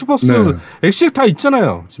사세요. 뭐 엑스박스, 네. 엑스식 다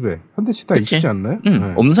있잖아요. 집에 한 대씩 다 그치? 있지 않나요?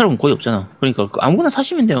 네. 없는 사람은 거의 없잖아. 그러니까 아무거나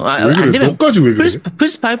사시면 돼요. 왜 안 그래? 되면 너까지 왜 그래?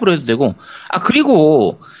 플스5로 해도 되고.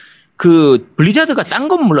 그리고 그 블리자드가 딴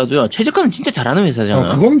건 몰라도요. 최적화는 진짜 잘하는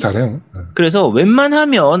회사잖아요. 그건 잘해요. 네. 그래서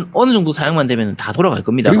웬만하면 어느 정도 사양만 되면 다 돌아갈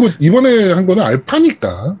겁니다. 그리고 이번에 한 거는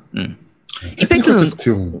알파니까. 이펙트는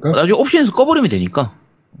테스트용이니까. 나중에 옵션에서 꺼버리면 되니까.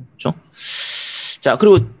 그렇죠? 자,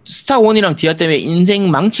 그리고 스타1이랑 디아 때문에 인생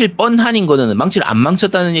망칠 뻔한인 거는 망칠 안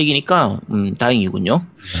망쳤다는 얘기니까 다행이군요.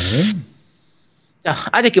 네. 자,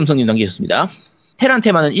 아재겸성님 남기셨습니다. 테란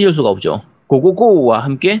테마는 잊을 수가 없죠. 고고고와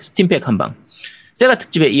함께 스팀팩 한방. 세가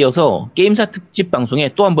특집에 이어서 게임사 특집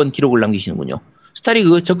방송에 또 한 번 기록을 남기시는군요.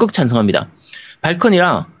 스타리그 적극 찬성합니다.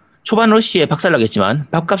 발컨이라 초반 러시에 박살나겠지만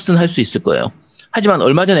밥값은 할 수 있을 거예요. 하지만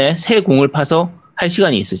얼마 전에 새 공을 파서 할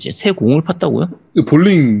시간이 있을지. 새 공을 팠다고요?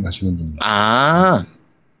 볼링 하시는 분.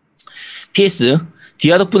 PS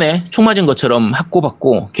디아 덕분에 총 맞은 것처럼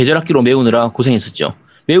학고받고 계절학기로 메우느라 고생했었죠.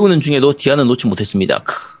 메우는 중에도 디아는 놓지 못했습니다.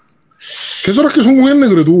 계절학기 성공했네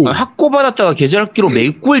그래도. 학고받았다가 계절학기로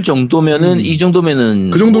메꿀 정도면은 이 정도면은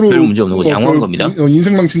그 정도로 별 문제 없는 거죠. 양호한 겁니다.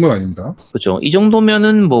 인생 망친 건 아닙니다. 그렇죠. 이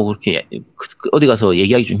정도면은 뭐 그렇게 어디 가서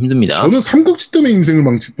얘기하기 좀 힘듭니다. 저는 삼국지 때문에 인생을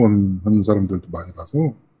망칠 뻔하는 사람들도 많이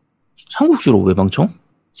봐서. 삼국지로 왜 망쳐?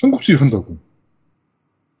 삼국지 한다고.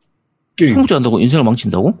 게임. 삼국지 한다고 인생을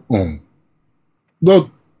망친다고?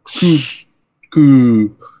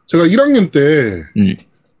 제가 1학년 때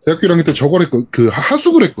대학교 1학년 때 저걸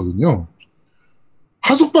하숙을 했거든요.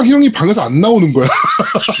 하숙방 형이 방에서 안 나오는 거야.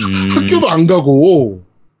 학교도 안 가고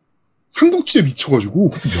삼국지에 미쳐가지고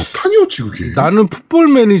몇 탄이었지 그게. 나는 풋볼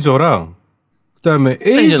매니저랑 그다음에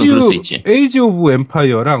에이지 오브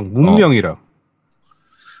엠파이어랑 문명이랑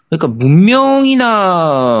그러니까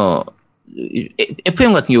문명이나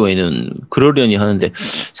FM 같은 경우에는 그러려니 하는데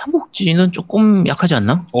삼국지는 조금 약하지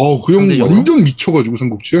않나? 그 형 상대적으로? 완전 미쳐가지고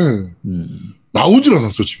삼국지에 나오질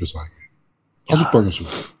않았어 집에서 아예. 파숙방에서.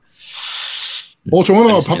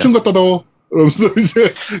 정원아 밥 좀 갖다 놔. 이러면서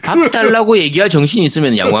이제 밥 달라고 얘기할 정신이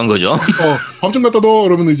있으면 양호한 거죠. 밥 좀 갖다 놔.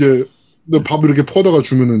 이러면 이제 밥 이렇게 퍼다가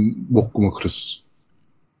주면은 먹고 막 그랬었어.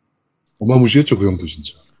 어마무시했죠 그 형도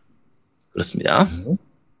진짜. 그렇습니다.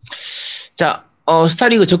 자,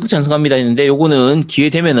 스타리그 적극 찬성합니다 했는데 요거는 기회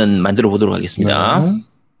되면은 만들어 보도록 하겠습니다. 네.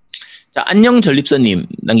 자, 안녕 전립선님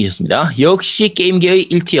남기셨습니다. 역시 게임계의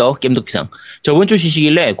 1티어 겜덕비상. 저번 주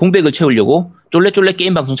쉬시길래 공백을 채우려고 쫄래쫄래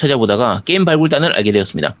게임 방송 찾아보다가 게임 발굴단을 알게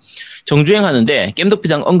되었습니다. 정주행하는데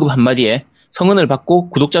겜덕비상 언급 한마디에 성은을 받고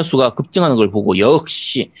구독자 수가 급증하는 걸 보고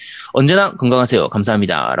역시 언제나 건강하세요.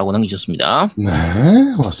 감사합니다. 라고 남기셨습니다. 네,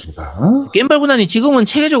 고맙습니다. 게임 발굴단이 지금은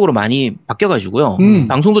체계적으로 많이 바뀌어가지고요.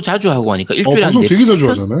 방송도 자주 하고 하니까 일주일에 방송 한 되게 자주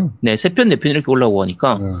하잖아요. 네, 3편, 4편 이렇게 올라오고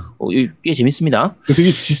하니까 꽤 재밌습니다.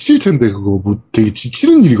 되게 지칠 텐데 그거 뭐 되게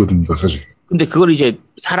지치는 일이거든요, 이거 사실. 근데 그걸 이제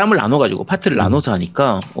사람을 나눠가지고 파트를 나눠서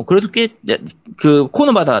하니까 그래도 꽤 그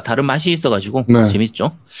코너마다 다른 맛이 있어가지고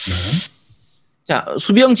재밌죠. 네. 자,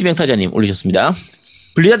 수비형 지명타자님 올리셨습니다.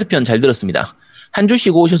 블리자드 편 잘 들었습니다. 한 주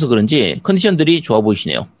쉬고 오셔서 그런지 컨디션들이 좋아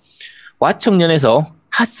보이시네요. 와청년에서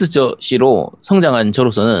하스저씨로 성장한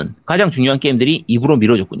저로서는 가장 중요한 게임들이 입으로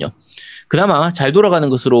미뤄졌군요. 그나마 잘 돌아가는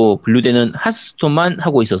것으로 분류되는 하스스톤만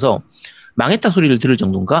하고 있어서 망했다 소리를 들을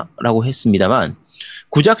정도인가? 라고 했습니다만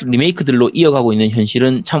구작 리메이크들로 이어가고 있는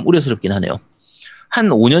현실은 참 우려스럽긴 하네요. 한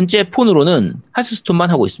 5년째 폰으로는 하스스톤만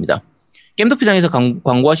하고 있습니다. 겜덕비상에서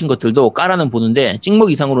광고하신 것들도 깔아는 보는데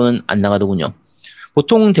찍먹 이상으로는 안 나가더군요.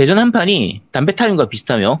 보통 대전 한 판이 담배 타임과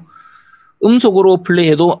비슷하며 음속으로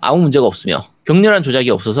플레이해도 아무 문제가 없으며 격렬한 조작이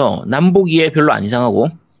없어서 남보기에 별로 안 이상하고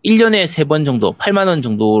 1년에 3번 정도 8만원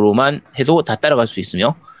정도로만 해도 다 따라갈 수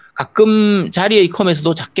있으며 가끔 자리의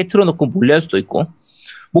컴에서도 작게 틀어놓고 몰래 할 수도 있고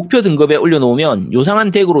목표 등급에 올려놓으면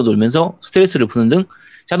요상한 덱으로 놀면서 스트레스를 푸는 등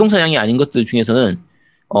자동사냥이 아닌 것들 중에서는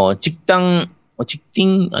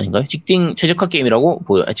직딩 아닌가요? 직딩 최적화 게임이라고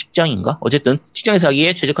보여요. 직장인가? 어쨌든 직장에서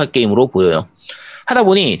하기에 최적화 게임으로 보여요. 하다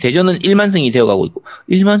보니 대전은 1만승이 되어가고 있고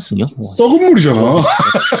 1만승이요? 썩은 물이잖아.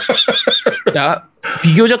 자,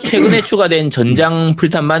 비교적 최근에 추가된 전장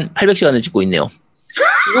풀탄만 800시간을 찍고 있네요.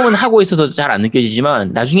 지금은 하고 있어서 잘 안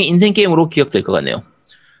느껴지지만 나중에 인생 게임으로 기억될 것 같네요.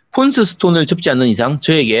 폰스 스톤을 접지 않는 이상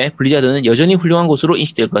저에게 블리자드는 여전히 훌륭한 곳으로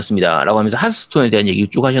인식될 것 같습니다. 라고 하면서 하스스톤에 대한 얘기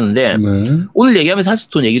쭉 하셨는데 오늘 얘기하면서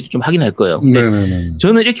하스스톤 얘기도 좀 하긴 할 거예요. 근데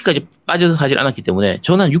저는 이렇게까지 빠져서 가질 않았기 때문에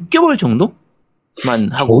저는 한 6개월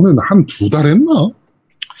정도만 하고 저는 한 2달 했나?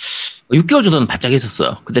 6개월 정도는 바짝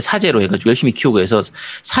했었어요. 그때 사제로 해가지고 열심히 키우고 해서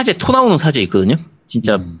사제 토 나오는 사제 있거든요.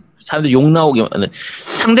 진짜 사람들 욕 나오게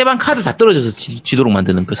상대방 카드 다 떨어져서 지도록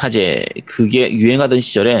만드는 그 사제 그게 유행하던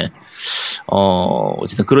시절에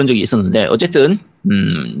어쨌든 그런 적이 있었는데 어쨌든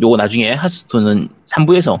요거 나중에 하스스톤은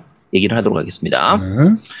 3부에서 얘기를 하도록 하겠습니다.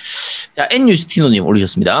 자, 엔유스티노님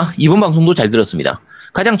올리셨습니다. 이번 방송도 잘 들었습니다.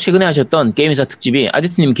 가장 최근에 하셨던 게임회사 특집이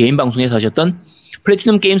아제트님 개인 방송에서 하셨던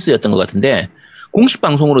플래티넘 게임스였던 것 같은데 공식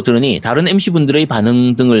방송으로 들으니 다른 MC분들의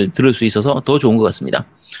반응 등을 들을 수 있어서 더 좋은 것 같습니다.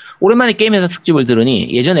 오랜만에 게임회사 특집을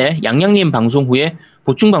들으니 예전에 양양님 방송 후에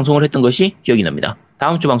보충 방송을 했던 것이 기억이 납니다.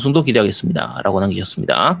 다음 주 방송도 기대하겠습니다. 라고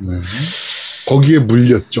남기셨습니다. 네. 거기에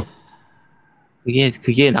물렸죠.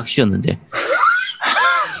 그게 낚시였는데.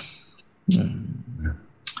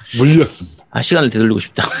 물렸습니다. 시간을 되돌리고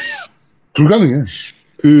싶다. 불가능해.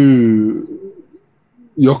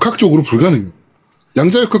 역학적으로 불가능해.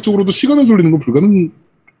 양자역학적으로도 시간을 돌리는 건 불가능하지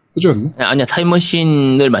않나? 아니야,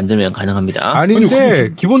 타임머신을 만들면 가능합니다.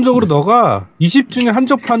 아닌데 기본적으로 너가 20중에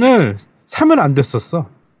한정판을 사면 안 됐었어.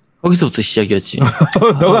 거기서부터 시작이었지.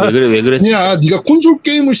 너가 왜 그랬어? 야, 네가 콘솔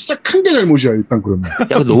게임을 시작한 게 잘못이야 일단 그러면. 야,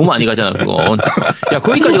 그거 너무 많이 가잖아 그건. 야,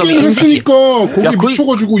 거기까지 가면 게임을 했으니까 거기 거의-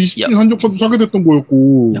 미쳐가지고 20분 한정판도 사게 됐던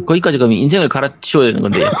거였고. 야, 거기까지 가면 인생을 갈아치워야 되는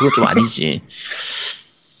건데 그건 좀 아니지.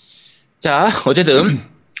 자, 어쨌든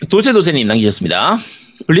도세도세님 남기셨습니다.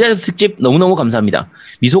 블리자드 특집 너무너무 감사합니다.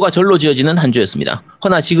 미소가 절로 지어지는 한 주였습니다.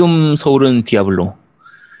 허나 지금 서울은 디아블로.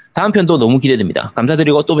 다음 편도 너무 기대됩니다.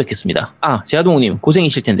 감사드리고 또 뵙겠습니다. 제아동우님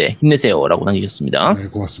고생이실 텐데 힘내세요. 라고 남기셨습니다. 네,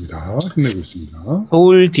 고맙습니다. 힘내고 있습니다.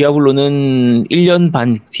 서울 디아블로는 1년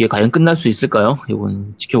반 뒤에 과연 끝날 수 있을까요?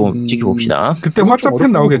 이건 지켜봅시다. 그때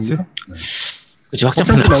화짜편 나오겠지. 그치,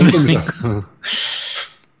 확장판 나올 수 있으니까.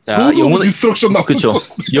 자, 영혼을 디스트럭션 나오고. 그렇죠.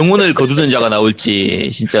 영혼을 거두는 자가 나올지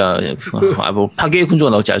진짜 파괴의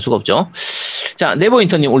군주가 나올지 알 수가 없죠. 자,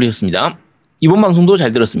 네버인턴님 올리셨습니다. 이번 방송도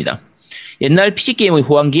잘 들었습니다. 옛날 PC게임의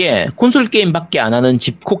호황기에 콘솔 게임밖에 안 하는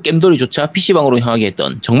집콕 겜돌이조차 PC방으로 향하게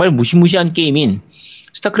했던 정말 무시무시한 게임인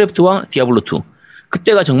스타크래프트와 디아블로2.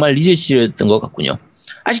 그때가 정말 리즈 시절이었던 것 같군요.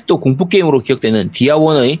 아직도 공포게임으로 기억되는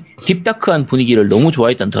디아1의 딥다크한 분위기를 너무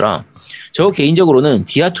좋아했던 터라 저 개인적으로는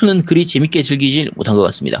디아2는 그리 재밌게 즐기지 못한 것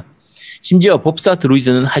같습니다. 심지어 법사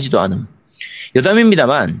드루이드는 하지도 않음.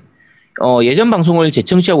 여담입니다만 예전 방송을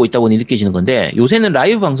재청취하고 있다 보니 느껴지는 건데 요새는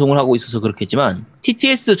라이브 방송을 하고 있어서 그렇겠지만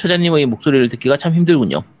TTS 처자님의 목소리를 듣기가 참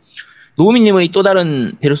힘들군요. 노우미님의 또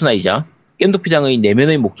다른 페르소나이자 겜덕비상의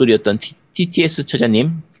내면의 목소리였던 TTS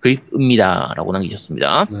처자님 그립입니다 라고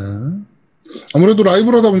남기셨습니다. 네. 아무래도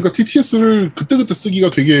라이브를 하다 보니까 TTS를 그때그때 쓰기가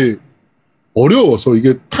되게 어려워서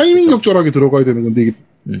이게 타이밍 적절하게 들어가야 되는 건데 이게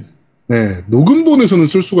네, 녹음본에서는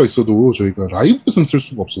쓸 수가 있어도 저희가 라이브에서는 쓸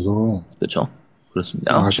수가 없어서 그렇죠.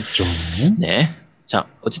 그렇습니다. 아쉽죠. 네. 자,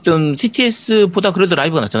 어쨌든 TTS보다 그래도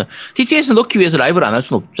라이브가 낫잖아요. TTS 넣기 위해서 라이브를 안 할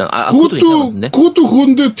수는 없잖아. 그것도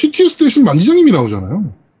그건데 TTS 대신 만지장님이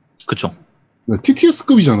나오잖아요. 그렇죠. 네,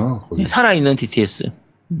 TTS급이잖아. 네, 살아있는 TTS.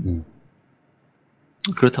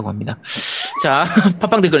 그렇다고 합니다. 자,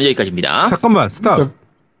 팟빵 댓글은 여기까지입니다. 잠깐만, 스탑.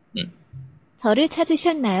 저를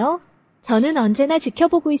찾으셨나요? 저는 언제나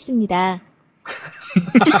지켜보고 있습니다.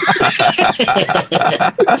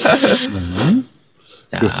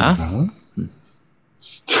 자, 그렇습니다.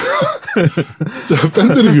 자,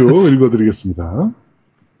 밴드 리뷰 읽어드리겠습니다.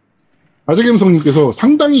 아재갬성님께서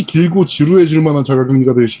상당히 길고 지루해질 만한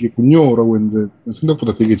자가격리가 되시겠군요 라고 했는데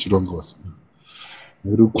생각보다 되게 지루한 것 같습니다.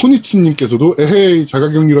 그리고 코니치님께서도 에헤이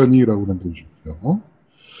자가격리라니 라고 남겨주셨고요.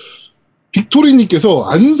 빅토리님께서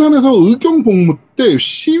안산에서 의경복무 때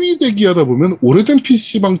시위 대기하다 보면 오래된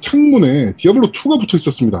PC방 창문에 디아블로2가 붙어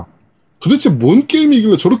있었습니다. 도대체 뭔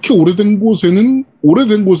게임이길래 저렇게 오래된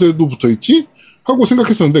곳에도 붙어 있지? 하고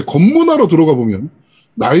생각했었는데 검문하러 들어가 보면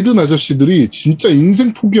나이든 아저씨들이 진짜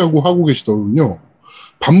인생 포기하고 하고 계시더군요.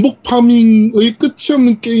 반복 파밍의 끝이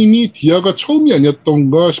없는 게임이 디아가 처음이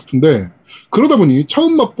아니었던가 싶은데 그러다 보니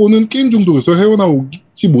처음 맛보는 게임 중독에서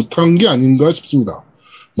헤어나오지 못한 게 아닌가 싶습니다.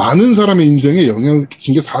 많은 사람의 인생에 영향을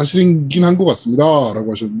끼친 게 사실이긴 한 것 같습니다.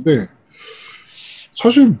 라고 하셨는데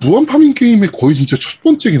사실 무한 파밍 게임의 거의 진짜 첫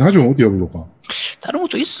번째긴 하죠. 디아블로가. 다른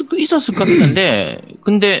것도 있었을 것 같은데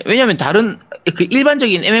근데 왜냐면 다른 그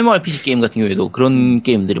일반적인 MMORPG 게임 같은 경우에도 그런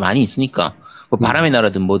게임들이 많이 있으니까 뭐 바람의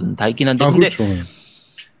나라든 뭐든 다 있긴 한데 근데 그렇죠.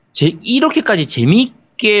 이렇게까지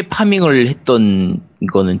재미있게 파밍을 했던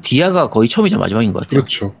거는 디아가 거의 처음이자 마지막인 것 같아요.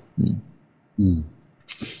 그렇죠.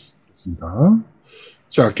 그렇습니다.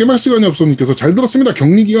 자, 게임할 시간이 없어님께서 잘 들었습니다.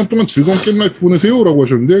 격리 기간 동안 즐거운 게임 라이프 보내세요 라고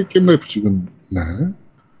하셨는데 게임 라이프 지금 네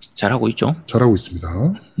잘하고 있죠. 잘하고 있습니다.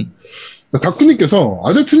 자, 다쿠님께서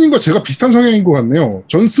아제트님과 제가 비슷한 성향인 것 같네요.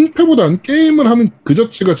 전 승패보단 게임을 하는 그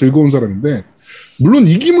자체가 즐거운 사람인데 물론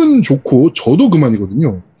이기면 좋고 저도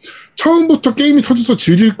그만이거든요. 처음부터 게임이 터져서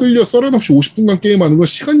질질 끌려 썰엔 없이 50분간 게임하는 건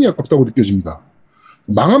시간이 아깝다고 느껴집니다.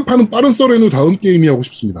 망한 판은 빠른 썰엔 후 다음 게임이 하고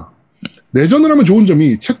싶습니다. 내전을 하면 좋은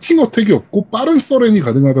점이 채팅 어택이 없고 빠른 썰엔이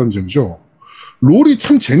가능하다는 점이죠. 롤이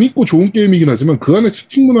참 재밌고 좋은 게임이긴 하지만 그 안에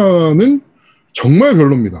채팅 문화는 정말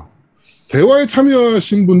별로입니다. 대화에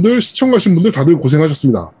참여하신 분들, 시청하신 분들 다들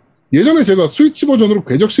고생하셨습니다. 예전에 제가 스위치 버전으로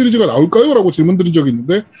궤적 시리즈가 나올까요? 라고 질문드린 적이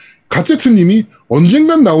있는데 가체트님이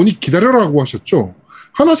언젠간 나오니 기다려라고 하셨죠.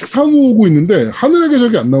 하나씩 사모으고 있는데 하늘의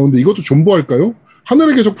궤적이 안 나오는데 이것도 존버할까요?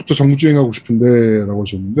 하늘의 궤적부터 정주행하고 싶은데 라고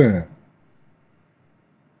하셨는데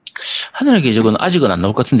하늘의 궤적은 아직은 안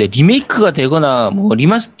나올 것 같은데 리메이크가 되거나 뭐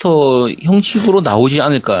리마스터 형식으로 나오지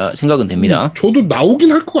않을까 생각은 됩니다. 저도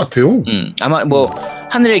나오긴 할 것 같아요. 아마 뭐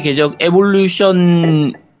하늘의 궤적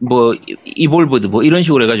에볼루션 뭐 이볼브드 뭐 이런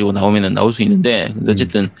식으로 해가지고 나오면은 나올 수 있는데 근데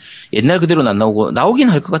어쨌든 옛날 그대로는 안 나오고 나오긴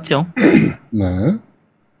할 것 같아요. 네.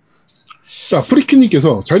 자,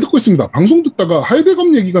 프리키님께서 잘 듣고 있습니다. 방송 듣다가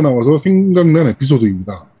할배검 얘기가 나와서 생각난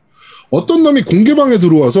에피소드입니다. 어떤 놈이 공개방에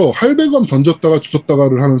들어와서 할배검 던졌다가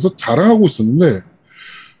주웠다가를 하면서 자랑하고 있었는데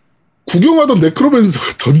구경하던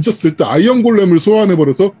네크로맨서가 던졌을 때 아이언 골렘을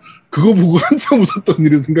소환해버려서 그거 보고 한참 웃었던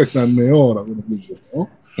일이 생각이 났네요. 라고 남겨주세요.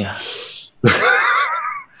 야.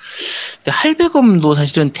 근데 할배검도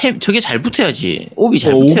사실은 저게 잘 붙어야지. 옵이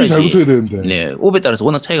잘 붙어야지. 옵이 잘 붙어야 되는데. 네, 옵에 따라서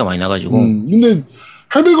워낙 차이가 많이 나가지고. 근데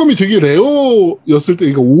할배검이 되게 레어였을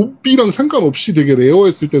때, 그러니까 옵이랑 상관없이 되게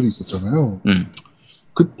레어했을 때도 있었잖아요.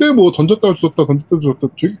 그때 뭐 던졌다 주웠다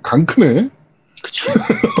되게 강크네. 그쵸.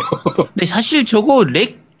 근데 사실 저거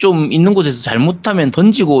렉 좀 있는 곳에서 잘못하면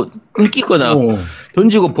던지고 끊기거나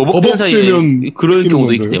던지고 버벅된 사이에 그럴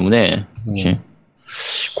경우도 있기 때문에.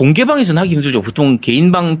 공개방에서는 하기 힘들죠. 보통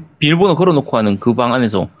개인방 비밀번호 걸어놓고 하는 그 방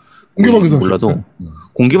안에서 공개방에서 몰라도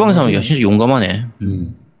공개방에서 하면 진짜 용감하네.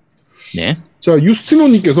 네. 자,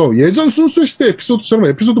 유스티노님께서 예전 순수의 시대 에피소드처럼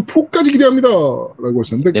에피소드 4까지 기대합니다. 라고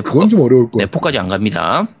하셨는데, 네, 그건 좀 어려울 것 같아요. 네, 4까지 안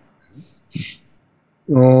갑니다.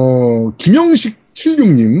 김영식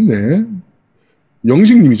 76님, 네.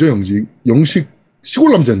 영식님이죠, 영식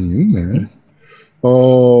시골남자님, 네.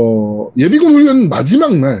 예비군 훈련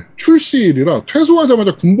마지막 날 출시일이라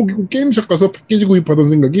퇴소하자마자 군복 입고 게임샵 가서 패키지 구입하던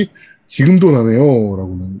생각이 지금도 나네요.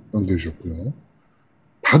 라고 남겨주셨고요.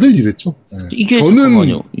 다들 이랬죠. 네. 이게 저는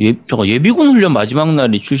잠깐만요. 예비군 훈련 마지막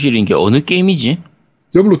날이 출시일인 게 어느 게임이지?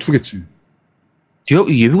 디아블로 2겠지.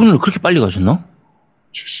 예비군을 그렇게 빨리 가셨나?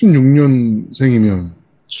 76년생이면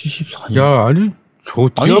 74년. 야, 아니,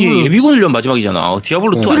 아니지, 예비군 훈련 마지막이잖아.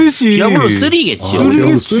 디아블로 2. 3지. 디아블로 3겠지.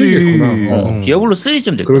 디아블로 3겠구나. 디아블로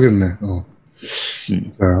 3쯤 됐고. 그러겠네.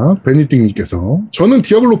 자, 베니띵님께서 저는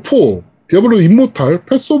디아블로 4, 디아블로 임모탈,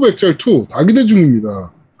 패스 오브 엑셀 2 다 기대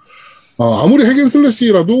중입니다. 아무리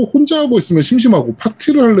핵앤슬래시라도 혼자 하고 있으면 심심하고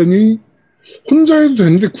파티를 하려니 혼자 해도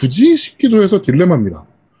되는데 굳이 싶기도 해서 딜레마입니다.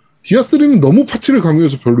 디아3는 너무 파티를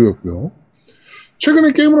강요해서 별로였고요.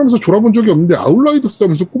 최근에 게임을 하면서 졸아본 적이 없는데 아웃라이더스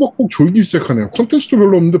하면서 꼬박꼬박 졸기 시작하네요. 컨텐츠도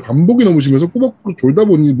별로 없는데 반복이 너무 심해서 꼬박꼬박 졸다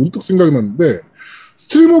보니 문득 생각이 났는데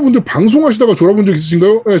스트리머분들 방송하시다가 졸아본 적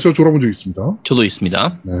있으신가요? 네, 저 졸아본 적 있습니다. 저도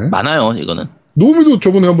있습니다. 네. 많아요, 이거는. 노미도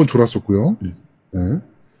저번에 한번 졸았었고요. 네.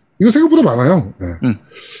 이거 생각보다 많아요. 네.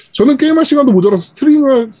 저는 게임할 시간도 모자라서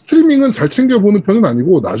스트리밍은 잘 챙겨보는 편은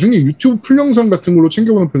아니고 나중에 유튜브 풀 영상 같은 걸로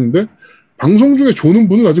챙겨보는 편인데 방송 중에 조는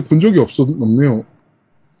분은 아직 본 적이 없네요.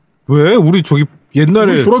 왜? 우리 저기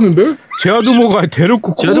옛날에 졸았는데? 제아두모가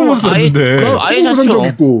대놓고 코고모 썼는데. 나 아예 코고고 산적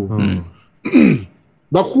있고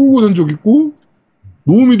나 코고고 산 적 있고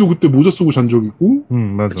노우미도 그때 모자 쓰고 잔 적 있고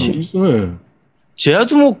맞아. 네.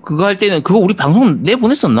 제아두목 그거 할 때는 그거 우리 방송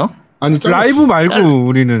내보냈었나? 아니 라이브 말고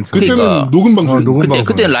우리는 그때는 그러니까. 녹음 방송. 녹음 방송.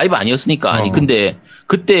 그때는 라이브 아니었으니까. 아니 근데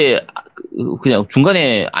그때 그냥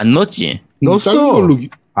중간에 안 넣었지. 넣었어.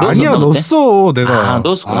 아니야, 넣었어. 내가.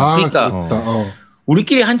 넣었구나. 그러니까 됐다.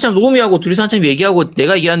 우리끼리 한참 녹음이하고 둘이서 한참 얘기하고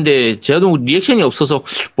내가 얘기하는데 제아두목 리액션이 없어서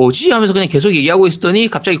뭐지 하면서 그냥 계속 얘기하고 있었더니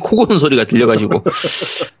갑자기 코 고는 소리가 들려가지고.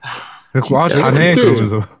 그래서 자네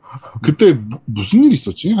그러면서. 그때 무슨 일이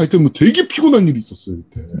있었지? 하여튼 뭐 되게 피곤한 일이 있었어요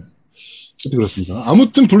그때. 그렇습니다.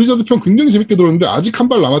 아무튼 블리자드 편 굉장히 재밌게 들었는데 아직 한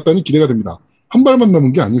발 남았다니 기대가 됩니다. 한 발만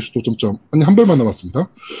남은 게 아닐 수도 아니 한 발만 남았습니다.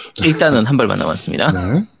 일단은 한 발만 남았습니다.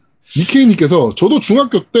 네. 니케이님께서 저도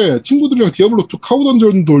중학교 때 친구들이랑 디아블로2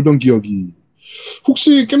 카우던전 돌던 기억이.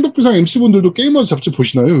 혹시 겜덕비상 MC분들도 게이머즈 잡지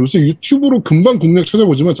보시나요? 요새 유튜브로 금방 공략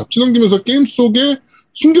찾아보지만 잡지 넘기면서 게임 속에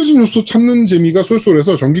숨겨진 요소 찾는 재미가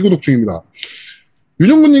쏠쏠해서 정기구독 중입니다.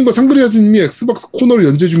 유정근님과 상그리아즈님이 엑스박스 코너를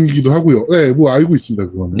연재 중이기도 하고요. 네, 뭐 알고 있습니다.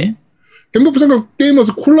 그거는. 네? 겜덕비상과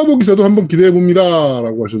게이머즈 콜라보 기사도 한번 기대해봅니다.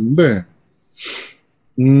 라고 하셨는데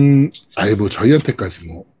뭐 저희한테까지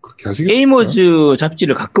뭐 그렇게 하시겠어요? 게이머즈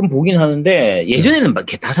잡지를 가끔 보긴 하는데 예전에는 막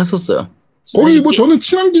다 샀었어요. 거기 뭐 저는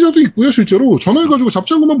친한 기자도 있고요. 실제로 전화해가지고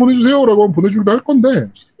잡지 한 권만 보내주세요 라고 하면 보내주기도 할 건데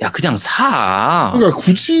야 그냥 사. 그러니까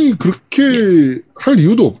굳이 그렇게 할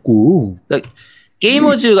이유도 없고 그러니까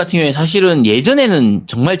게이머즈 같은 경우에 사실은 예전에는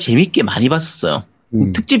정말 재밌게 많이 봤었어요.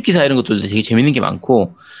 특집 기사 이런 것도 되게 재밌는 게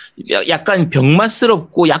많고 약간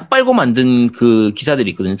병맛스럽고 약 빨고 만든 그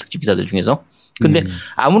기사들이 있거든요. 특집 기사들 중에서. 근데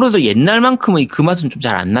아무래도 옛날만큼의 그 맛은 좀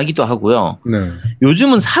잘 안 나기도 하고요. 네.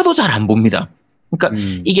 요즘은 사도 잘 안 봅니다. 그러니까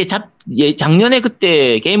이게 작년에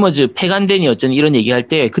그때 게이머즈 폐간되니 어쩐 이런 얘기할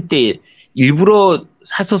때 그때 일부러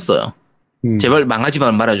샀었어요. 제발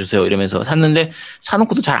망하지만 말아주세요 이러면서 샀는데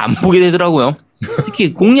사놓고도 잘 안 보게 되더라고요.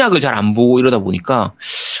 특히 공략을 잘 안 보고 이러다 보니까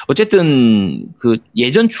어쨌든 그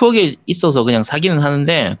예전 추억에 있어서 그냥 사기는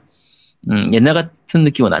하는데 옛날 같은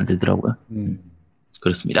느낌은 안 들더라고요.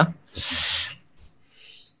 그렇습니다.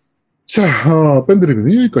 자, 밴드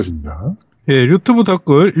리뷰는 여기까지입니다. 예, 유튜브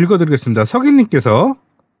댓글 읽어드리겠습니다. 석인님께서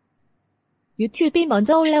유튜브에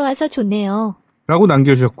먼저 올라와서 좋네요. 라고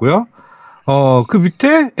남겨주셨고요. 그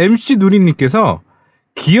밑에 MC 누리님께서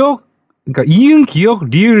그러니까 이응 기억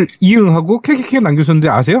리을 이응하고 캐캐캐 남겨주셨는데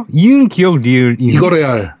아세요? 이응 기억 리을 이응.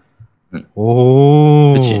 이거래야 할.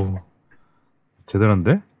 오. 그렇지.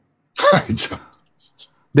 대단한데? 참.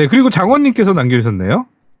 네, 그리고 장원님께서 남겨주셨네요.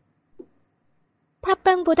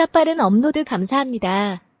 팟빵보다 빠른 업로드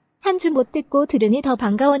감사합니다. 한 주 못 듣고 들으니 더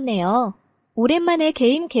반가웠네요. 오랜만에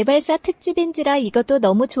게임 개발사 특집인지라 이것도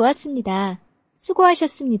너무 좋았습니다.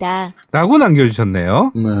 수고하셨습니다. 라고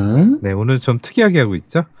남겨주셨네요. 네. 네, 오늘 좀 특이하게 하고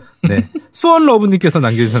있죠. 네. 수원러브님께서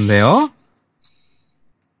남겨주셨네요.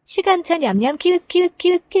 시간차 냠냠 키읔.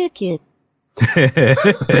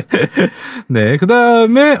 네, 그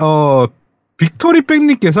다음에,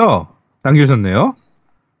 빅토리백님께서 남겨주셨네요.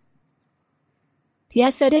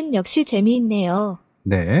 디아썰은 역시 재미있네요.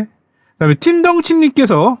 네. 그 다음에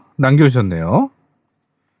팀덩치님께서 남겨주셨네요.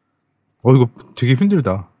 이거 되게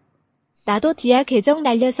힘들다. 나도 디아 계정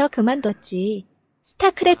날려서 그만뒀지.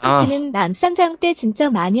 스타크래프트는 난쌈장 때 진짜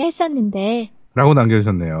많이 했었는데 라고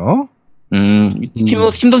남겨주셨네요.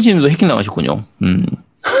 심동치님도 해킹 당하셨군요.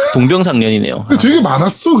 동병상련이네요. 되게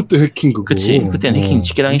많았어 그때 해킹 그거. 그치. 그때는 해킹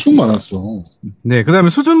치기랑 엄청 했습니다. 많았어. 네, 그 다음에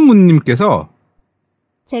수준문님께서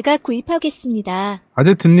제가 구입하겠습니다.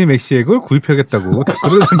 아제트님 엑시액을 구입하겠다고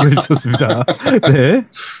댓글을 남겨주셨습니다. 네.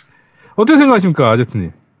 어떻게 생각하십니까,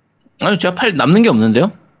 아제트님? 아니, 제가 팔 남는 게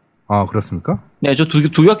없는데요? 아, 그렇습니까? 네, 저 두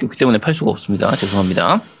개밖에 없기 때문에 팔 수가 없습니다.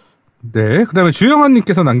 죄송합니다. 네, 그 다음에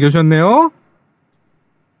주영환님께서 남겨주셨네요.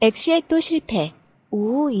 엑시액도 실패.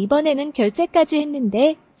 오, 이번에는 결제까지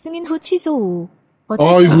했는데 승인 후 취소 후.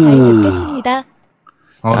 어차피 잘 아이고. 듣겠습니다.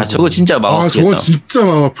 아, 저거 진짜 마음 아프겠다. 저건 진짜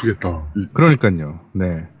마음 아프겠다. 그러니까요. 네.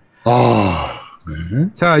 네.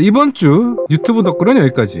 자, 이번 주 유튜브 덕글은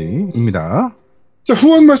여기까지입니다. 자,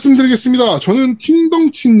 후원 말씀드리겠습니다. 저는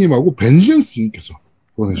팀덩치님하고 벤젠스님께서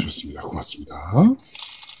보내주셨습니다. 고맙습니다.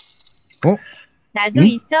 나도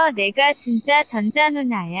있어. 내가 진짜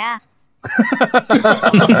전자누나야.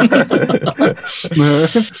 네,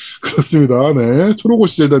 그렇습니다. 네,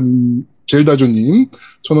 초록옷 젤다조님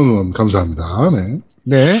 1,000원 감사합니다. 네.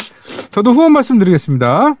 네. 저도 후원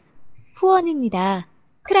말씀드리겠습니다. 후원입니다.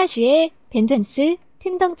 크라시의 벤젠스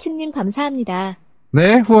팀덩치님 감사합니다.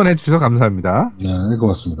 네, 후원해주셔서 감사합니다. 네,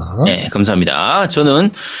 고맙습니다. 네, 감사합니다.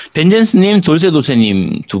 저는 벤젠스님,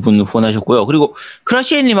 돌쇠도쇠님 두 분 후원하셨고요. 그리고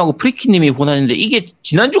크라시에님하고 프리키님이 후원하는데 이게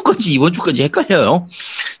지난주 건지 이번 주 건지 헷갈려요.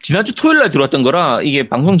 지난주 토요일 날 들어왔던 거라 이게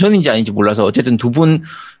방송 전인지 아닌지 몰라서 어쨌든 두 분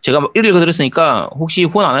제가 일일 들었으니까 혹시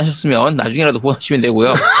후원 안 하셨으면 나중에라도 후원하시면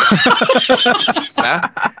되고요. 자,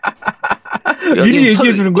 미리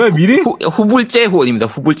얘기해 주는 거야, 미리? 후불제 후원입니다.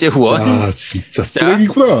 후불제 후원. 아, 진짜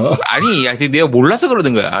쓰레기구나. 아니, 야, 내가 몰라서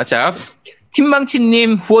그러는 거야. 자,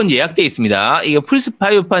 팀망치님 후원 예약돼 있습니다. 이게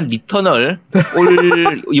플스5판 리터널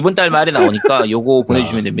올 이번 달 말에 나오니까 요거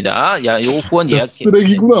보내주시면 됩니다. 야, 요거 후원 진짜 예약.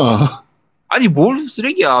 쓰레기구나. 아니, 뭘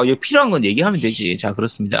쓰레기야. 여기 필요한 건 얘기하면 되지. 자,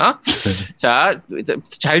 그렇습니다. 자,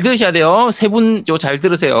 잘 들으셔야 돼요. 세 분 잘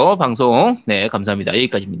들으세요. 방송. 네, 감사합니다.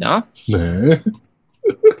 여기까지입니다. 네.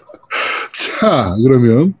 자,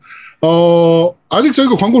 그러면 아직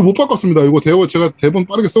저희가 광고를 못 바꿨습니다. 이거 제가 대본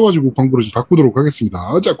빠르게 써가지고 광고를 좀 바꾸도록 하겠습니다.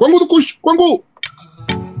 자, 광고 듣고 광고.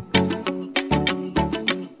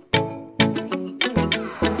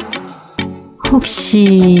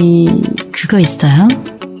 혹시 그거 있어요?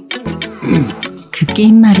 그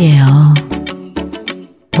게임 말이에요.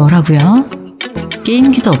 뭐라고요?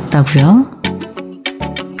 게임기도 없다고요?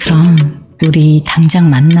 그럼 우리 당장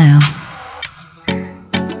만나요.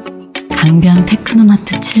 강변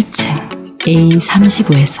테크노마트 7층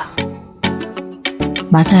A35에서.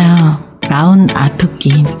 맞아요. 라운 아토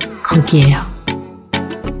게임 거기에요.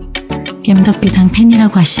 겜덕비상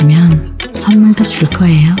팬이라고 하시면 선물도 줄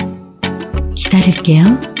거예요. 기다릴게요.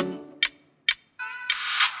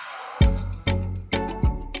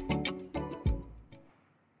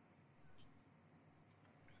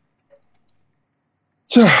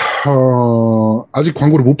 자, 아직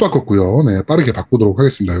광고를 못 바꿨고요. 네, 빠르게 바꾸도록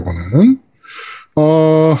하겠습니다. 이거는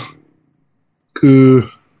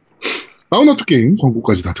라운아웃 게임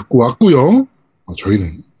광고까지 다 듣고 왔고요.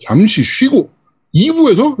 저희는 잠시 쉬고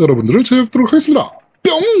 2부에서 여러분들을 찾아뵙도록 하겠습니다.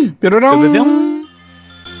 뿅! 뾰로롱.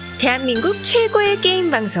 대한민국 최고의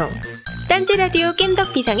게임 방송 딴지 라디오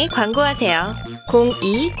겜덕비상에 광고하세요.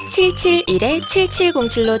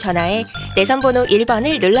 02-771-7707로 전화해 내선번호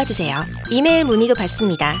 1번을 눌러주세요. 이메일 문의도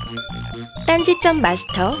받습니다.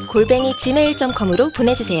 딴지.마스터@gmail.com으로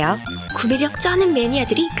보내주세요. 구매력 쩌는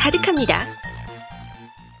매니아들이 가득합니다.